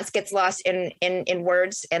of nuance gets lost in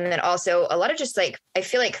words. And then also a lot of just like, I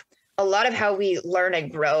feel like a lot of how we learn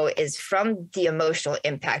and grow is from the emotional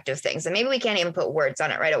impact of things. And maybe we can't even put words on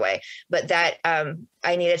it right away, but that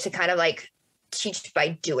I needed to kind of like teach by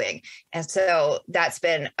doing. And so that's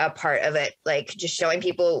been a part of it, like just showing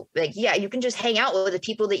people like, yeah, you can just hang out with the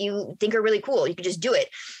people that you think are really cool. You can just do it.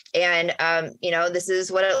 And, this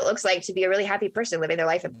is what it looks like to be a really happy person living their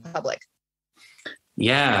life in public.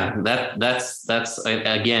 Yeah, that's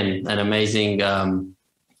again, an amazing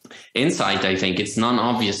insight. I think it's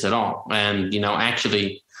non-obvious at all. And,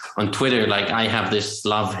 actually on Twitter, like I have this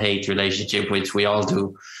love-hate relationship, which we all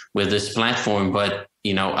do with this platform, but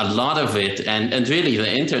a lot of it, and really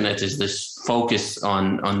the internet is this focus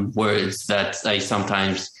on words that I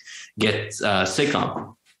sometimes get sick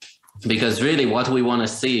of, because really what we want to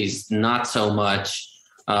see is not so much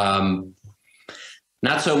a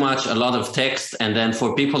lot of text. And then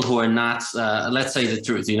for people who are not, let's say the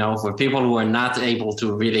truth, for people who are not able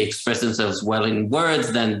to really express themselves well in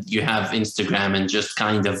words, then you have Instagram and just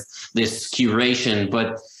kind of this curation.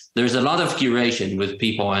 But there's a lot of curation with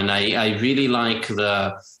people. And I really like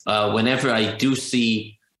whenever I do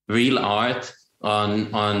see real art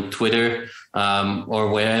on Twitter or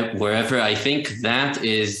wherever, I think that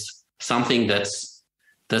is something that's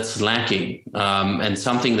lacking and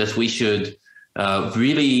something that we should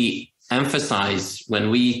really emphasize when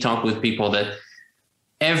we talk with people, that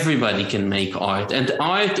everybody can make art, and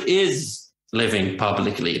art is living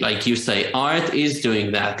publicly. Like you say, art is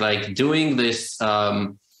doing that, like doing this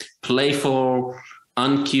playful,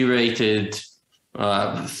 uncurated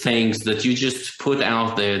things that you just put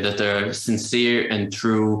out there that are sincere and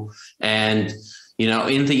true. And,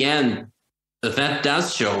 in the end, that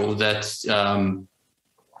does show that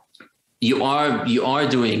you are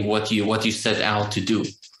doing what you set out to do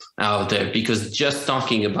out there, because just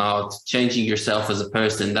talking about changing yourself as a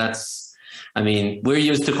person, I mean, we're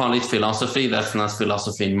used to call it philosophy. That's not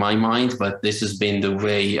philosophy in my mind, but this has been the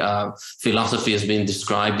way philosophy has been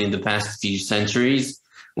described in the past few centuries,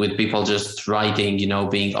 with people just writing,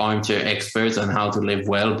 being armchair experts on how to live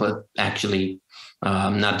well, but actually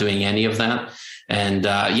not doing any of that. And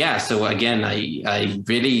so again, I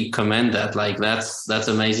really commend that. Like that's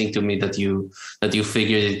amazing to me that you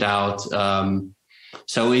figured it out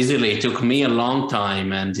so easily. It took me a long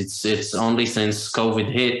time, and it's only since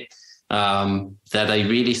COVID hit that I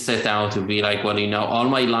really set out to be like, well, all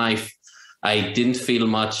my life I didn't feel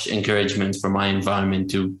much encouragement from my environment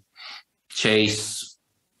to chase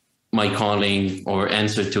my calling or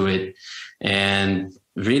answer to it, and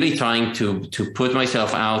really trying to put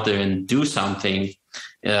myself out there and do something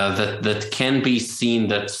that can be seen,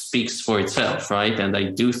 that speaks for itself, right? And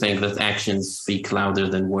I do think that actions speak louder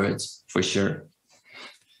than words, for sure.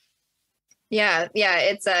 Yeah.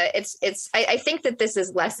 It's I think that this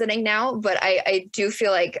is lessening now, but I do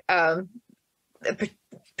feel like,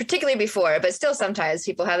 particularly before, but still sometimes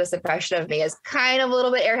people have this impression of me as kind of a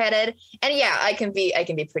little bit airheaded. And yeah, I can be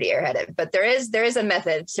pretty airheaded, but there is a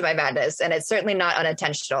method to my madness, and it's certainly not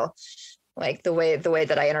unintentional, like the way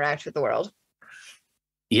that I interact with the world.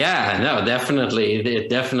 Yeah, no, definitely.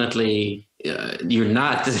 You're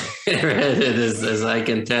not airheaded as I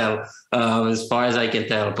can tell, as far as I can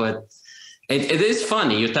tell, but it is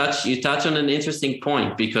funny. You touch on an interesting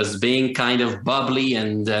point, because being kind of bubbly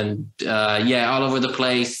and all over the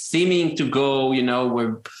place, seeming to go,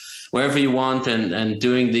 wherever you want and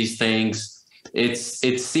doing these things, it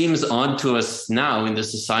seems odd to us now in the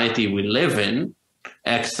society we live in,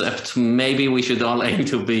 except maybe we should all aim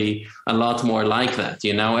to be a lot more like that.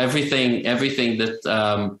 Everything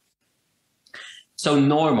that so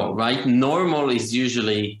normal, right? Normal is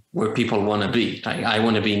usually where people want to be. Like, I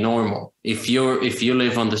want to be normal. If you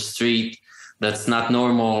live on the street, that's not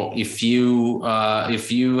normal. If you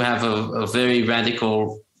have a very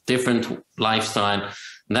radical, different lifestyle,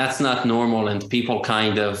 that's not normal. And people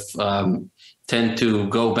kind of tend to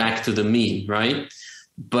go back to the mean, right?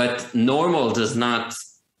 But normal does not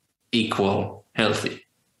equal healthy,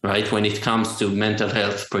 right? When it comes to mental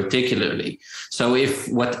health, particularly. So if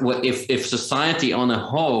society on a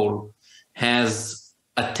whole has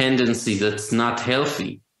a tendency that's not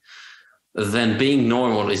healthy, then being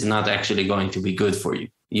normal is not actually going to be good for you.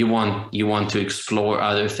 You want to explore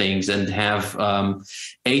other things and have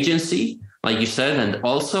agency, like you said, and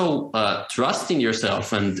also trust in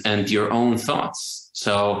yourself and your own thoughts.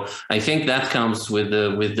 So I think that comes with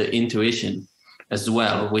the intuition as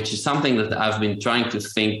well, which is something that I've been trying to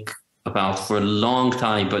think about for a long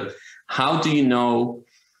time. But how do you know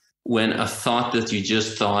when a thought that you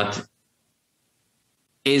just thought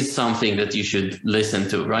is something that you should listen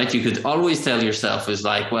to, right? You could always tell yourself is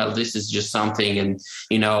like, well, this is just something, and,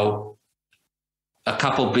 a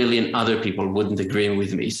couple billion other people wouldn't agree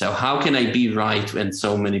with me. So how can I be right and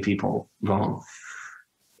so many people wrong?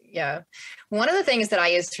 Yeah. One of the things that I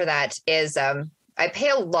use for that is I pay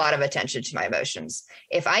a lot of attention to my emotions.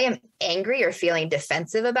 If I am angry or feeling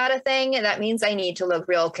defensive about a thing, that means I need to look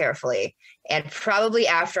real carefully, and probably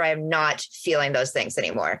after I'm not feeling those things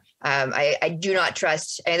anymore. I do not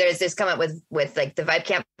trust. And there's this come up with like the Vibe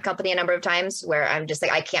Camp company a number of times where I'm just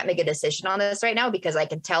like, I can't make a decision on this right now because I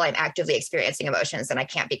can tell I'm actively experiencing emotions, and I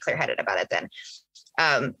can't be clear-headed about it then.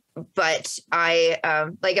 But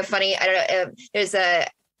I like a funny, I don't know, there's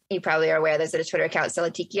you probably are aware, there's a Twitter account,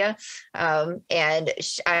 Celatikia. And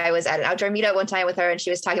I was at an outdoor meetup one time with her, and she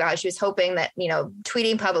was talking about how she was hoping that,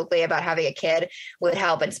 tweeting publicly about having a kid would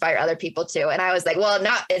help inspire other people too. And I was like, well,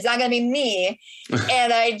 it's not going to be me.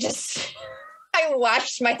 And I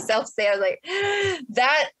watched myself say, I was like,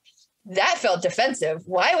 that felt defensive.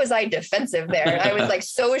 Why was I defensive there? I was like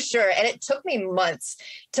so sure. And it took me months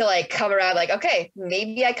to like come around like, okay,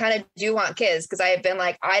 maybe I kind of do want kids, because I have been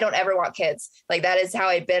like, I don't ever want kids. Like that is how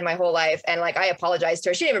I've been my whole life. And like, I apologized to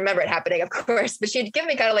her. She didn't remember it happening, of course, but she'd given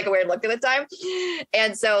me kind of like a weird look at the time.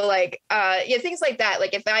 And so like, things like that.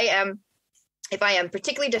 Like if I am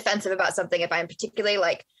particularly defensive about something, if I am particularly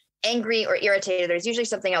like angry or irritated, there's usually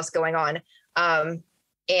something else going on.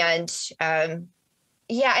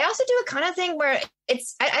 Yeah, I also do a kind of thing where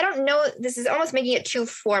I don't know, this is almost making it too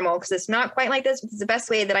formal because it's not quite like this. It's the best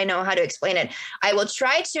way that I know how to explain it. I will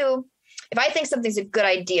try to, if I think something's a good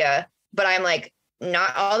idea, but I'm like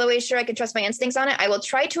not all the way sure I can trust my instincts on it, I will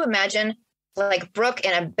try to imagine like Brooke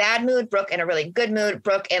in a bad mood, Brooke in a really good mood,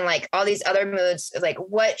 Brooke in like all these other moods, like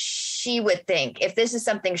what she would think if this is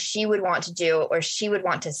something she would want to do or she would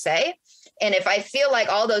want to say. And if I feel like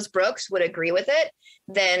all those Brooks would agree with it,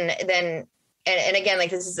 then, and again, like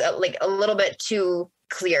this is like a little bit too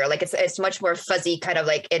clear. Like it's much more fuzzy kind of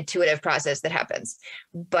like intuitive process that happens.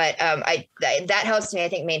 But that helps me, I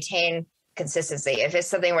think, maintain consistency. If it's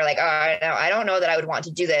something where like, oh, no, I don't know that I would want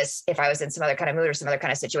to do this if I was in some other kind of mood or some other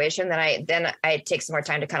kind of situation, then I take some more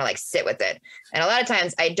time to kind of like sit with it. And a lot of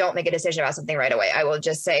times I don't make a decision about something right away. I will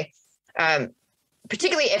just say,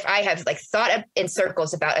 particularly if I have like thought in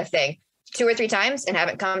circles about a thing 2 or 3 times and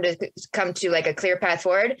haven't come to like a clear path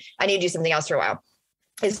forward, I need to do something else for a while.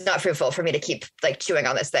 It's not fruitful for me to keep like chewing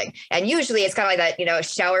on this thing. And usually it's kind of like that,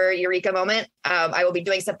 shower eureka moment. I will be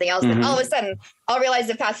doing something else and all of a sudden I'll realize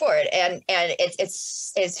the path forward. And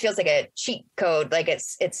it feels like a cheat code. Like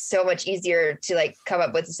it's so much easier to like come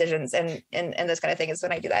up with decisions and those kind of things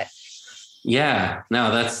when I do that. Yeah,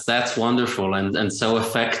 no, that's wonderful and so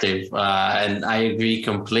effective. And I agree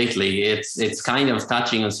completely. It's kind of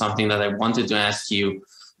touching on something that I wanted to ask you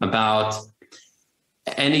about.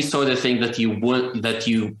 Any sort of thing that you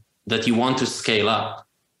want to scale up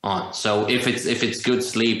on. So if it's good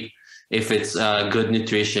sleep, if it's good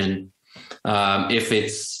nutrition, if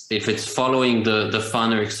it's following the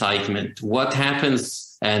fun or excitement, what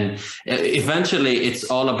happens? And eventually it's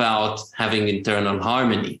all about having internal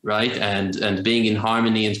harmony, right? And being in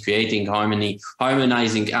harmony and creating harmony,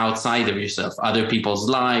 harmonizing outside of yourself, other people's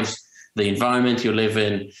lives, the environment you live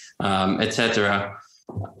in, etc.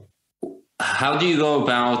 How do you go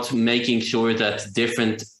about making sure that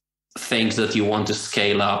different things that you want to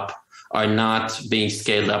scale up are not being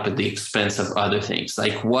scaled up at the expense of other things?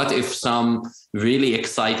 Like, what if some really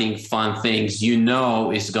exciting, fun things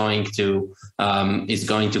is going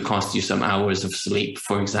to cost you some hours of sleep,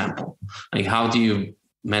 for example? Like, how do you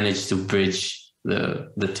manage to bridge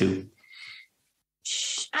the two?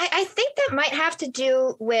 I think that might have to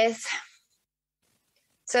do with.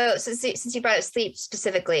 So since you brought up sleep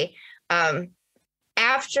specifically.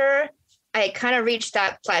 After I kind of reached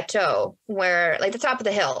that plateau where like the top of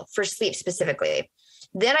the hill for sleep specifically,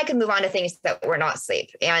 then I could move on to things that were not sleep.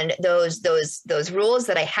 And those rules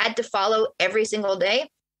that I had to follow every single day,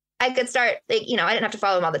 I could start like, I didn't have to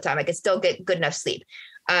follow them all the time. I could still get good enough sleep.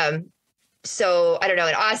 So I don't know,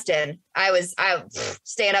 in Austin, I was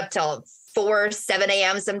staying up till 7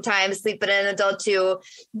 a.m. sometimes, sleeping in until 2,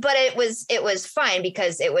 but it was fine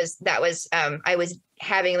because I was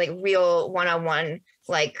having like real one-on-one,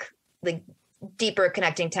 like deeper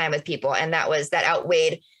connecting time with people. And that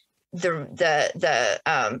outweighed the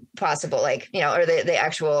possible, or the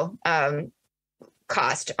actual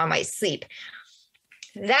cost on my sleep.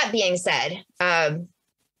 That being said,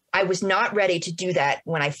 I was not ready to do that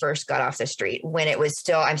when I first got off the street, when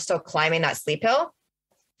I'm still climbing that sleep hill.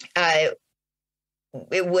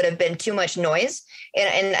 It would have been too much noise.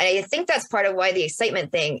 And I think that's part of why the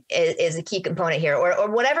excitement thing is a key component here, or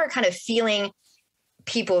whatever kind of feeling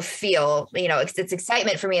people feel, it's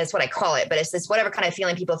excitement for me. That's what I call it, but it's this whatever kind of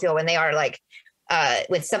feeling people feel when they are like,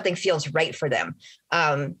 when something feels right for them.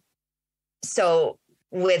 So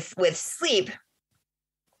with sleep,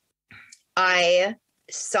 I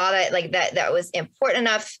saw that like that was important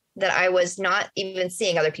enough that I was not even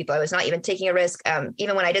seeing other people. I was not even taking a risk.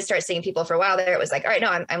 Even when I did start seeing people for a while there, it was like, all right,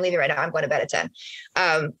 no, I'm leaving right now. I'm going to bed at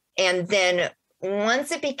 10. And then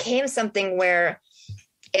once it became something where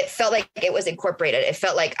it felt like it was incorporated, it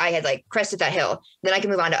felt like I had like crested that hill, then I could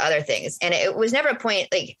move on to other things. And it was never a point,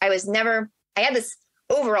 like I had this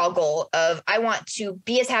overall goal of, I want to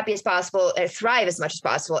be as happy as possible and thrive as much as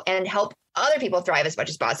possible and help other people thrive as much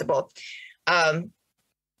as possible.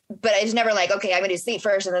 But it's never like, okay, I'm going to do sleep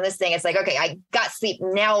first and then this thing. It's like, okay, I got sleep.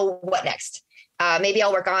 Now what next? Maybe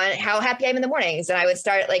I'll work on how happy I am in the mornings. And I would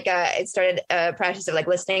start it started a practice of like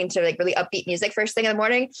listening to like really upbeat music first thing in the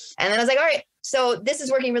morning. And then I was like, all right, so this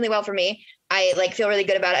is working really well for me. I like feel really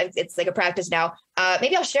good about it. It's like a practice now.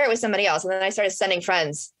 Maybe I'll share it with somebody else. And then I started sending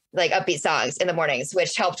friends like upbeat songs in the mornings,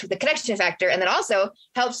 which helped with the connection factor. And then also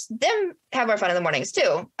helps them have more fun in the mornings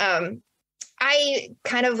too. I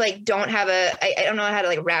kind of like I don't know how to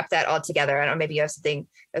like wrap that all together. I don't know, maybe you have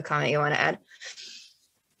a comment you want to add.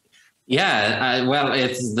 Yeah, well,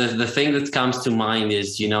 it's the thing that comes to mind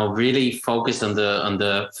is, really focus on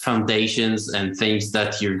the foundations and things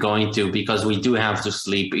that you're going to, because we do have to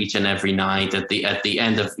sleep each and every night at the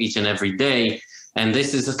end of each and every day. And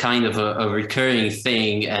this is a kind of a recurring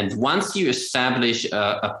thing. And once you establish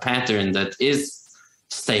a pattern that is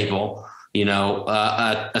stable,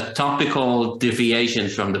 a topical deviation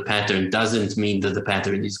from the pattern doesn't mean that the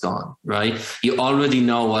pattern is gone, right? You already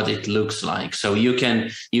know what it looks like. So you can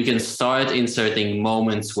start inserting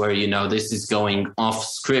moments where, this is going off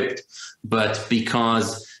script, but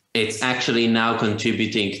because it's actually now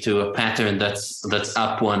contributing to a pattern that's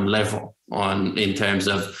up one level in terms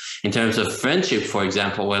of friendship, for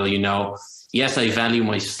example. Well, yes, I value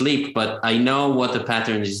my sleep, but I know what the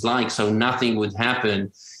pattern is like. So nothing would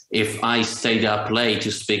happen if I stayed up late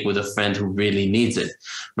to speak with a friend who really needs it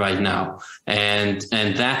right now. And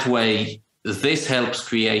that way, this helps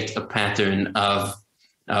create a pattern of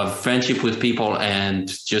friendship with people and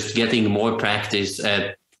just getting more practice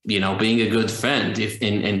at, being a good friend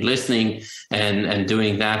in listening and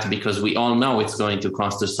doing that, because we all know it's going to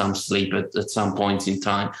cost us some sleep at some points in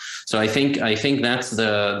time. So I think that's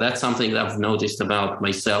something that I've noticed about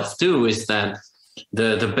myself too, is that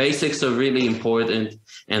the basics are really important.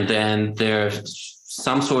 And then there's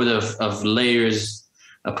some sort of layers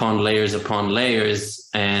upon layers upon layers.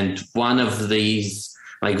 And one of these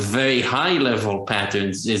like very high level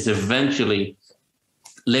patterns is eventually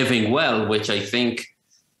living well, which I think,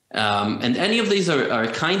 and any of these are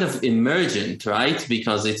kind of emergent, right?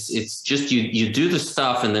 Because it's just you do the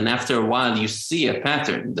stuff, and then after a while you see a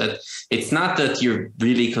pattern. That it's not that you're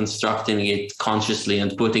really constructing it consciously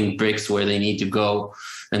and putting bricks where they need to go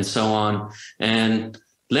and so on. And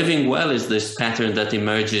living well is this pattern that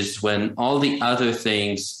emerges when all the other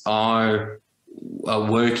things are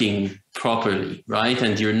working properly, right?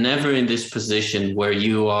 And you're never in this position where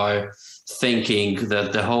you are thinking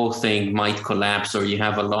that the whole thing might collapse, or you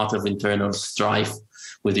have a lot of internal strife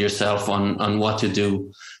with yourself on what to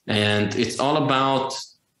do. And it's all about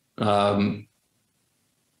letting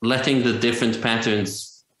the different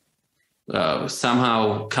patterns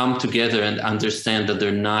somehow come together and understand that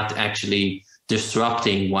they're not actually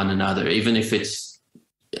disrupting one another, even if it's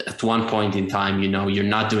at one point in time, you're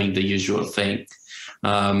not doing the usual thing.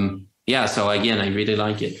 So again, I really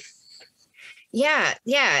like it. Yeah.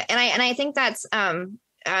 And I think that's, so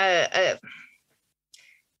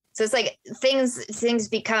it's like things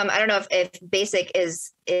become, I don't know if basic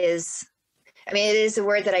is, I mean, it is a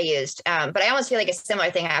word that I used, but I almost feel like a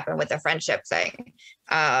similar thing happened with the friendship thing,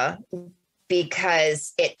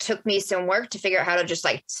 because it took me some work to figure out how to just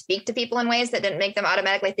like speak to people in ways that didn't make them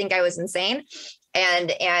automatically think I was insane.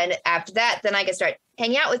 And after that, then I could start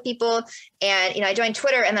hanging out with people. And, I joined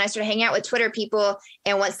Twitter, and then I started hanging out with Twitter people.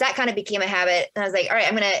 And once that kind of became a habit, then I was like, all right,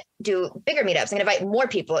 I'm going to do bigger meetups. I'm going to invite more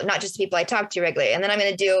people, not just people I talk to regularly. And then I'm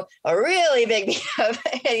going to do a really big meetup,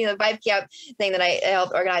 the Vibe Camp thing that I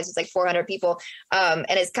helped organize was like 400 people. And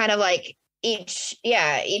it's kind of like each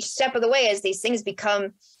step of the way, as these things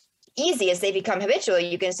become easy, as they become habitual,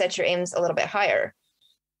 you can set your aims a little bit higher.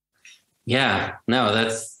 Yeah, no,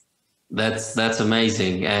 that's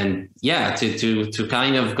amazing. And yeah, to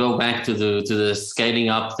kind of go back to the scaling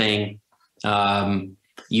up thing,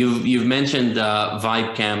 you've mentioned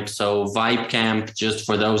Vibe Camp. So Vibe Camp, just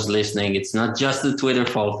for those listening, it's not just the Twitter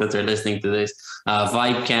folk that are listening to this.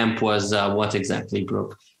 Vibe Camp was what exactly,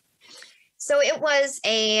 Brooke? So it was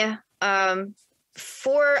I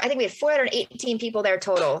think we had 418 people there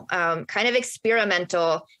total, kind of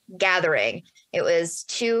experimental gathering. It was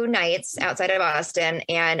 2 nights outside of Austin,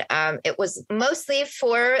 and it was mostly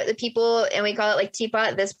for the people, and we call it like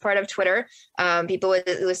Teapot, this part of Twitter, people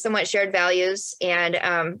with somewhat shared values. And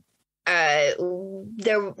there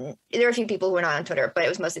were a few people who were not on Twitter, but it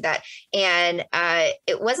was mostly that. And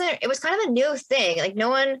it was kind of a new thing. Like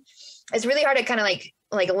it's really hard to kind of like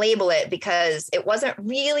label it, because it wasn't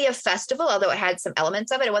really a festival, although it had some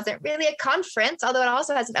elements of it. It wasn't really a conference, although it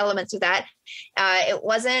also had some elements of that. It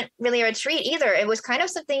wasn't really a retreat either. It was kind of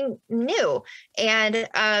something new. And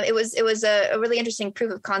it was a really interesting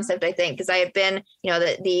proof of concept, I think, because I have been,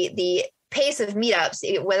 the pace of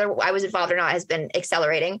meetups, whether I was involved or not, has been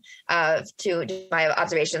accelerating to my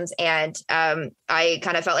observations. And I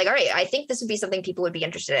kind of felt like, all right, I think this would be something people would be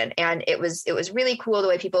interested in. And it was really cool the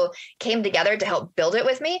way people came together to help build it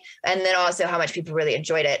with me. And then also how much people really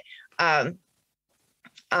enjoyed it. That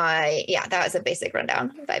was a basic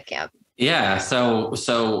rundown of Vibe Camp. Yeah.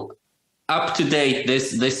 So up to date,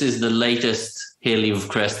 this is the latest hill you've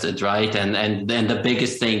crested, right? And then the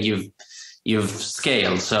biggest thing you've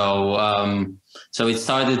scaled. So it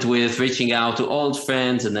started with reaching out to old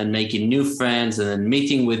friends, and then making new friends, and then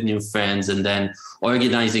meeting with new friends, and then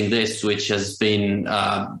organizing this, which has been,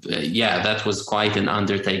 that was quite an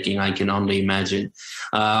undertaking, I can only imagine.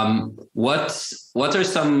 What are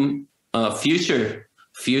some future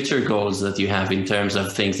goals that you have in terms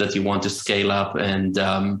of things that you want to scale up and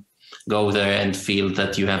go there and feel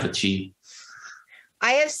that you have achieved?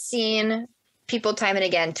 I have seen people time and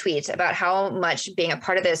again tweet about how much being a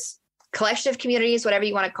part of this collection of communities, whatever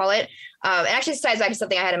you want to call it, and actually this ties back to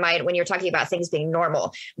something I had in mind when you were talking about things being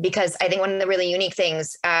normal, because I think one of the really unique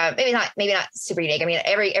things, maybe not super unique. I mean,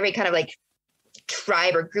 every kind of like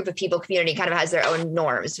tribe or group of people, community kind of has their own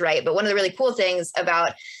norms, right? But one of the really cool things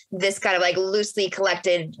about this kind of like loosely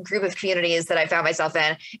collected group of communities that I found myself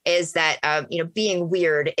in is that, being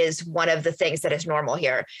weird is one of the things that is normal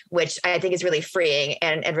here, which I think is really freeing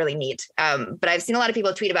and really neat. But I've seen a lot of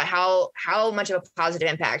people tweet about how much of a positive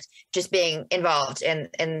impact just being involved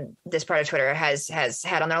in this part of Twitter has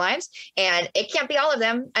had on their lives. And it can't be all of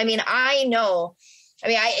them. I mean,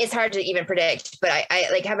 it's hard to even predict, but I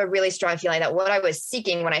like have a really strong feeling that what I was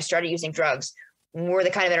seeking when I started using drugs were the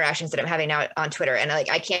kind of interactions that I'm having now on Twitter. And like,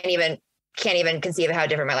 I can't even conceive of how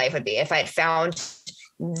different my life would be if I had found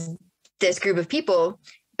this group of people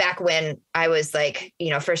back when I was like,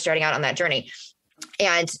 first starting out on that journey.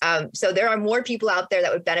 And so there are more people out there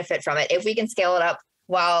that would benefit from it if we can scale it up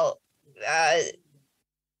while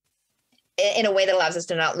in a way that allows us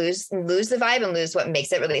to not lose the vibe and lose what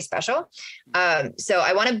makes it really special. So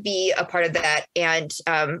I want to be a part of that. And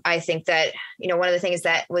I think that, one of the things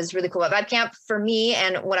that was really cool about Vibe Camp for me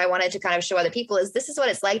and what I wanted to kind of show other people is this is what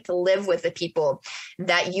it's like to live with the people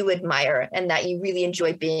that you admire and that you really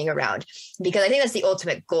enjoy being around. Because I think that's the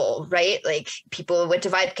ultimate goal, right? Like people went to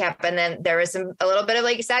Vibe Camp and then there was a little bit of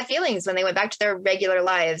like sad feelings when they went back to their regular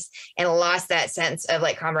lives and lost that sense of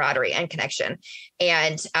like camaraderie and connection.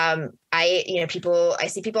 And I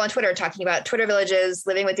see people on Twitter talking about Twitter villages,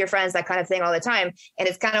 living with your friends, that kind of thing all the time. And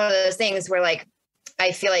it's kind of one of those things where like,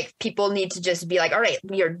 I feel like people need to just be like, all right,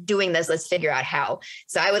 we are doing this. Let's figure out how.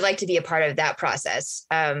 So I would like to be a part of that process.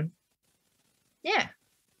 Yeah.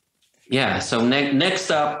 Yeah. So next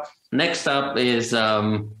up is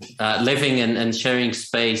living and sharing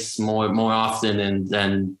space more often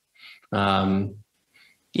and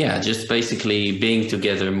just basically being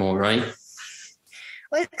together more, right?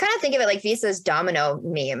 Well, I kind of think of it like Visa's domino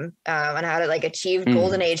meme on how to like achieve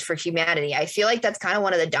golden age for humanity. I feel like that's kind of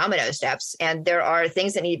one of the domino steps, and there are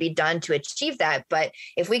things that need to be done to achieve that. But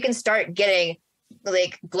if we can start getting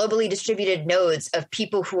like globally distributed nodes of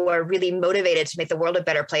people who are really motivated to make the world a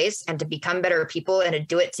better place and to become better people and to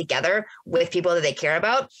do it together with people that they care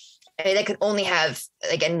about, I mean, that could only have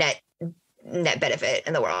like a net benefit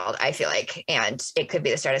in the world, I feel like, and it could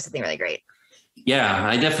be the start of something really great. Yeah,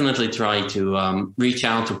 I definitely try to reach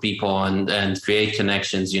out to people and create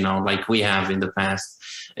connections, like we have in the past.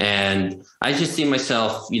 And I just see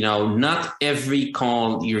myself, not every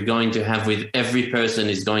call you're going to have with every person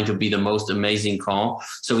is going to be the most amazing call.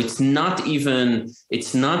 So it's not even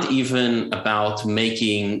about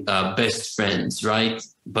making best friends, right?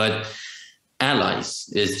 But allies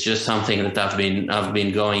is just something that I've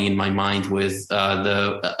been going in my mind with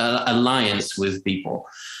the alliance with people.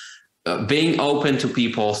 Being open to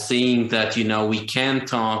people, seeing that, we can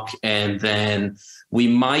talk, and then we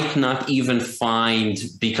might not even find,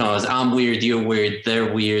 because I'm weird, you're weird,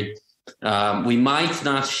 they're weird. We might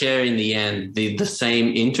not share in the end the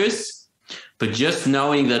same interests, but just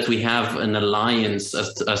knowing that we have an alliance,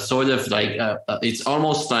 a sort of like, it's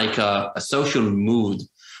almost like a social mood,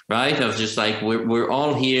 right? Of just like, we're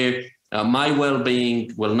all here. My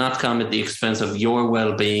well-being will not come at the expense of your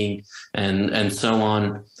well-being and so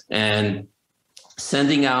on. And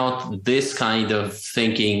sending out this kind of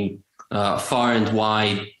thinking far and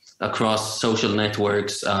wide across social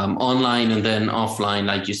networks, online and then offline,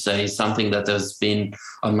 like you say, is something that has been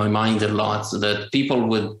on my mind a lot, so that people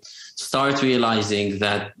would start realizing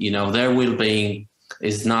that, their well-being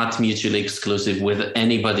is not mutually exclusive with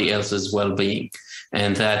anybody else's well-being,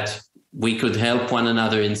 and that we could help one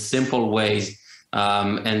another in simple ways.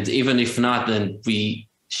 And even if not, then we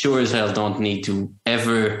sure as hell don't need to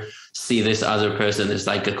ever see this other person as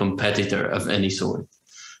like a competitor of any sort.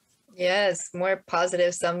 Yes, more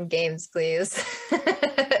positive sum games, please.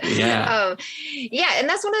 Yeah. And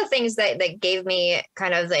that's one of the things that gave me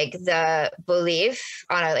kind of like the belief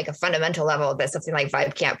on a fundamental level that something like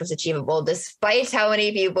Vibe Camp was achievable, despite how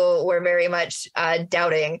many people were very much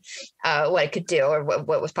doubting what it could do or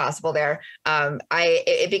what was possible there.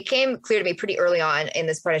 It became clear to me pretty early on in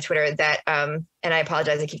this part of Twitter that, and I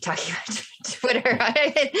apologize, I keep talking about Twitter.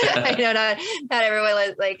 I know not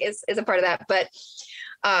everyone is a part of that, but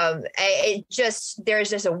there's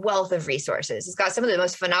just a wealth of resources. It's got some of the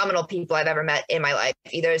most phenomenal people I've ever met in my life,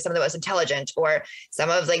 either some of the most intelligent or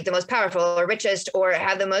some of the most powerful or richest, or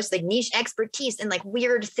have the most niche expertise in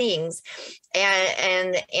weird things.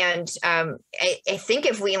 And I think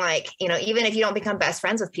if we even if you don't become best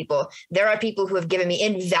friends with people, there are people who have given me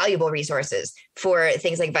invaluable resources for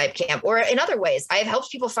things like Vibe Camp, or in other ways. I've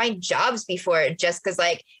helped people find jobs before just because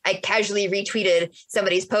I casually retweeted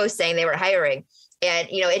somebody's post saying they were hiring. And,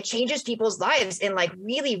 it changes people's lives in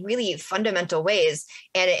really, really fundamental ways.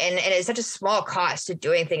 And it's such a small cost to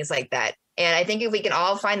doing things like that. And I think if we can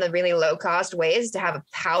all find the really low cost ways to have a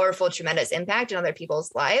powerful, tremendous impact in other people's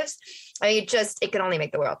lives, I mean, it can only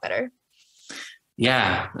make the world better.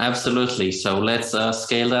 Yeah, absolutely. So let's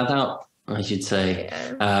scale that up, I should say.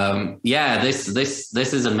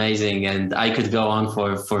 This is amazing, and I could go on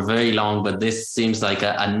for very long, but this seems like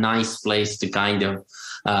a nice place to kind of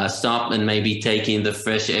stop and maybe take in the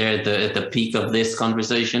fresh air at the peak of this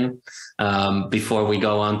conversation before we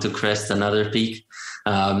go on to crest another peak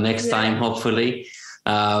next time, hopefully.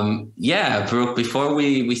 Brooke, before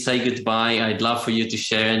we say goodbye, I'd love for you to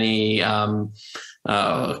share any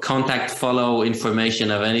contact, follow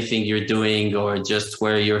information of anything you're doing, or just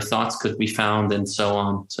where your thoughts could be found and so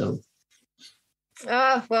on. So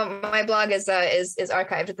well, my blog is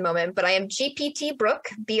archived at the moment, but I am GPT Brooke,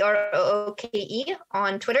 Brooke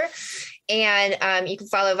on Twitter, and you can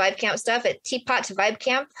follow Vibe Camp stuff at Teapot Vibe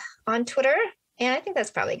Camp on Twitter, and I think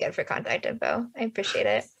that's probably good for contact info. I appreciate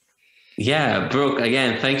it. Yeah, Brooke,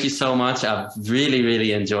 again, thank you so much. I've really,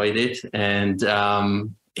 really enjoyed it, and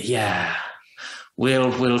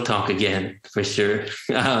We'll talk again for sure.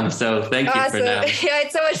 So thank you for now. Yeah,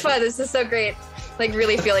 it's so much fun. This is so great. Like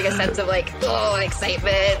really feeling a sense of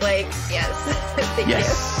excitement. Like, yes. Thank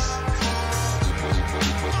you.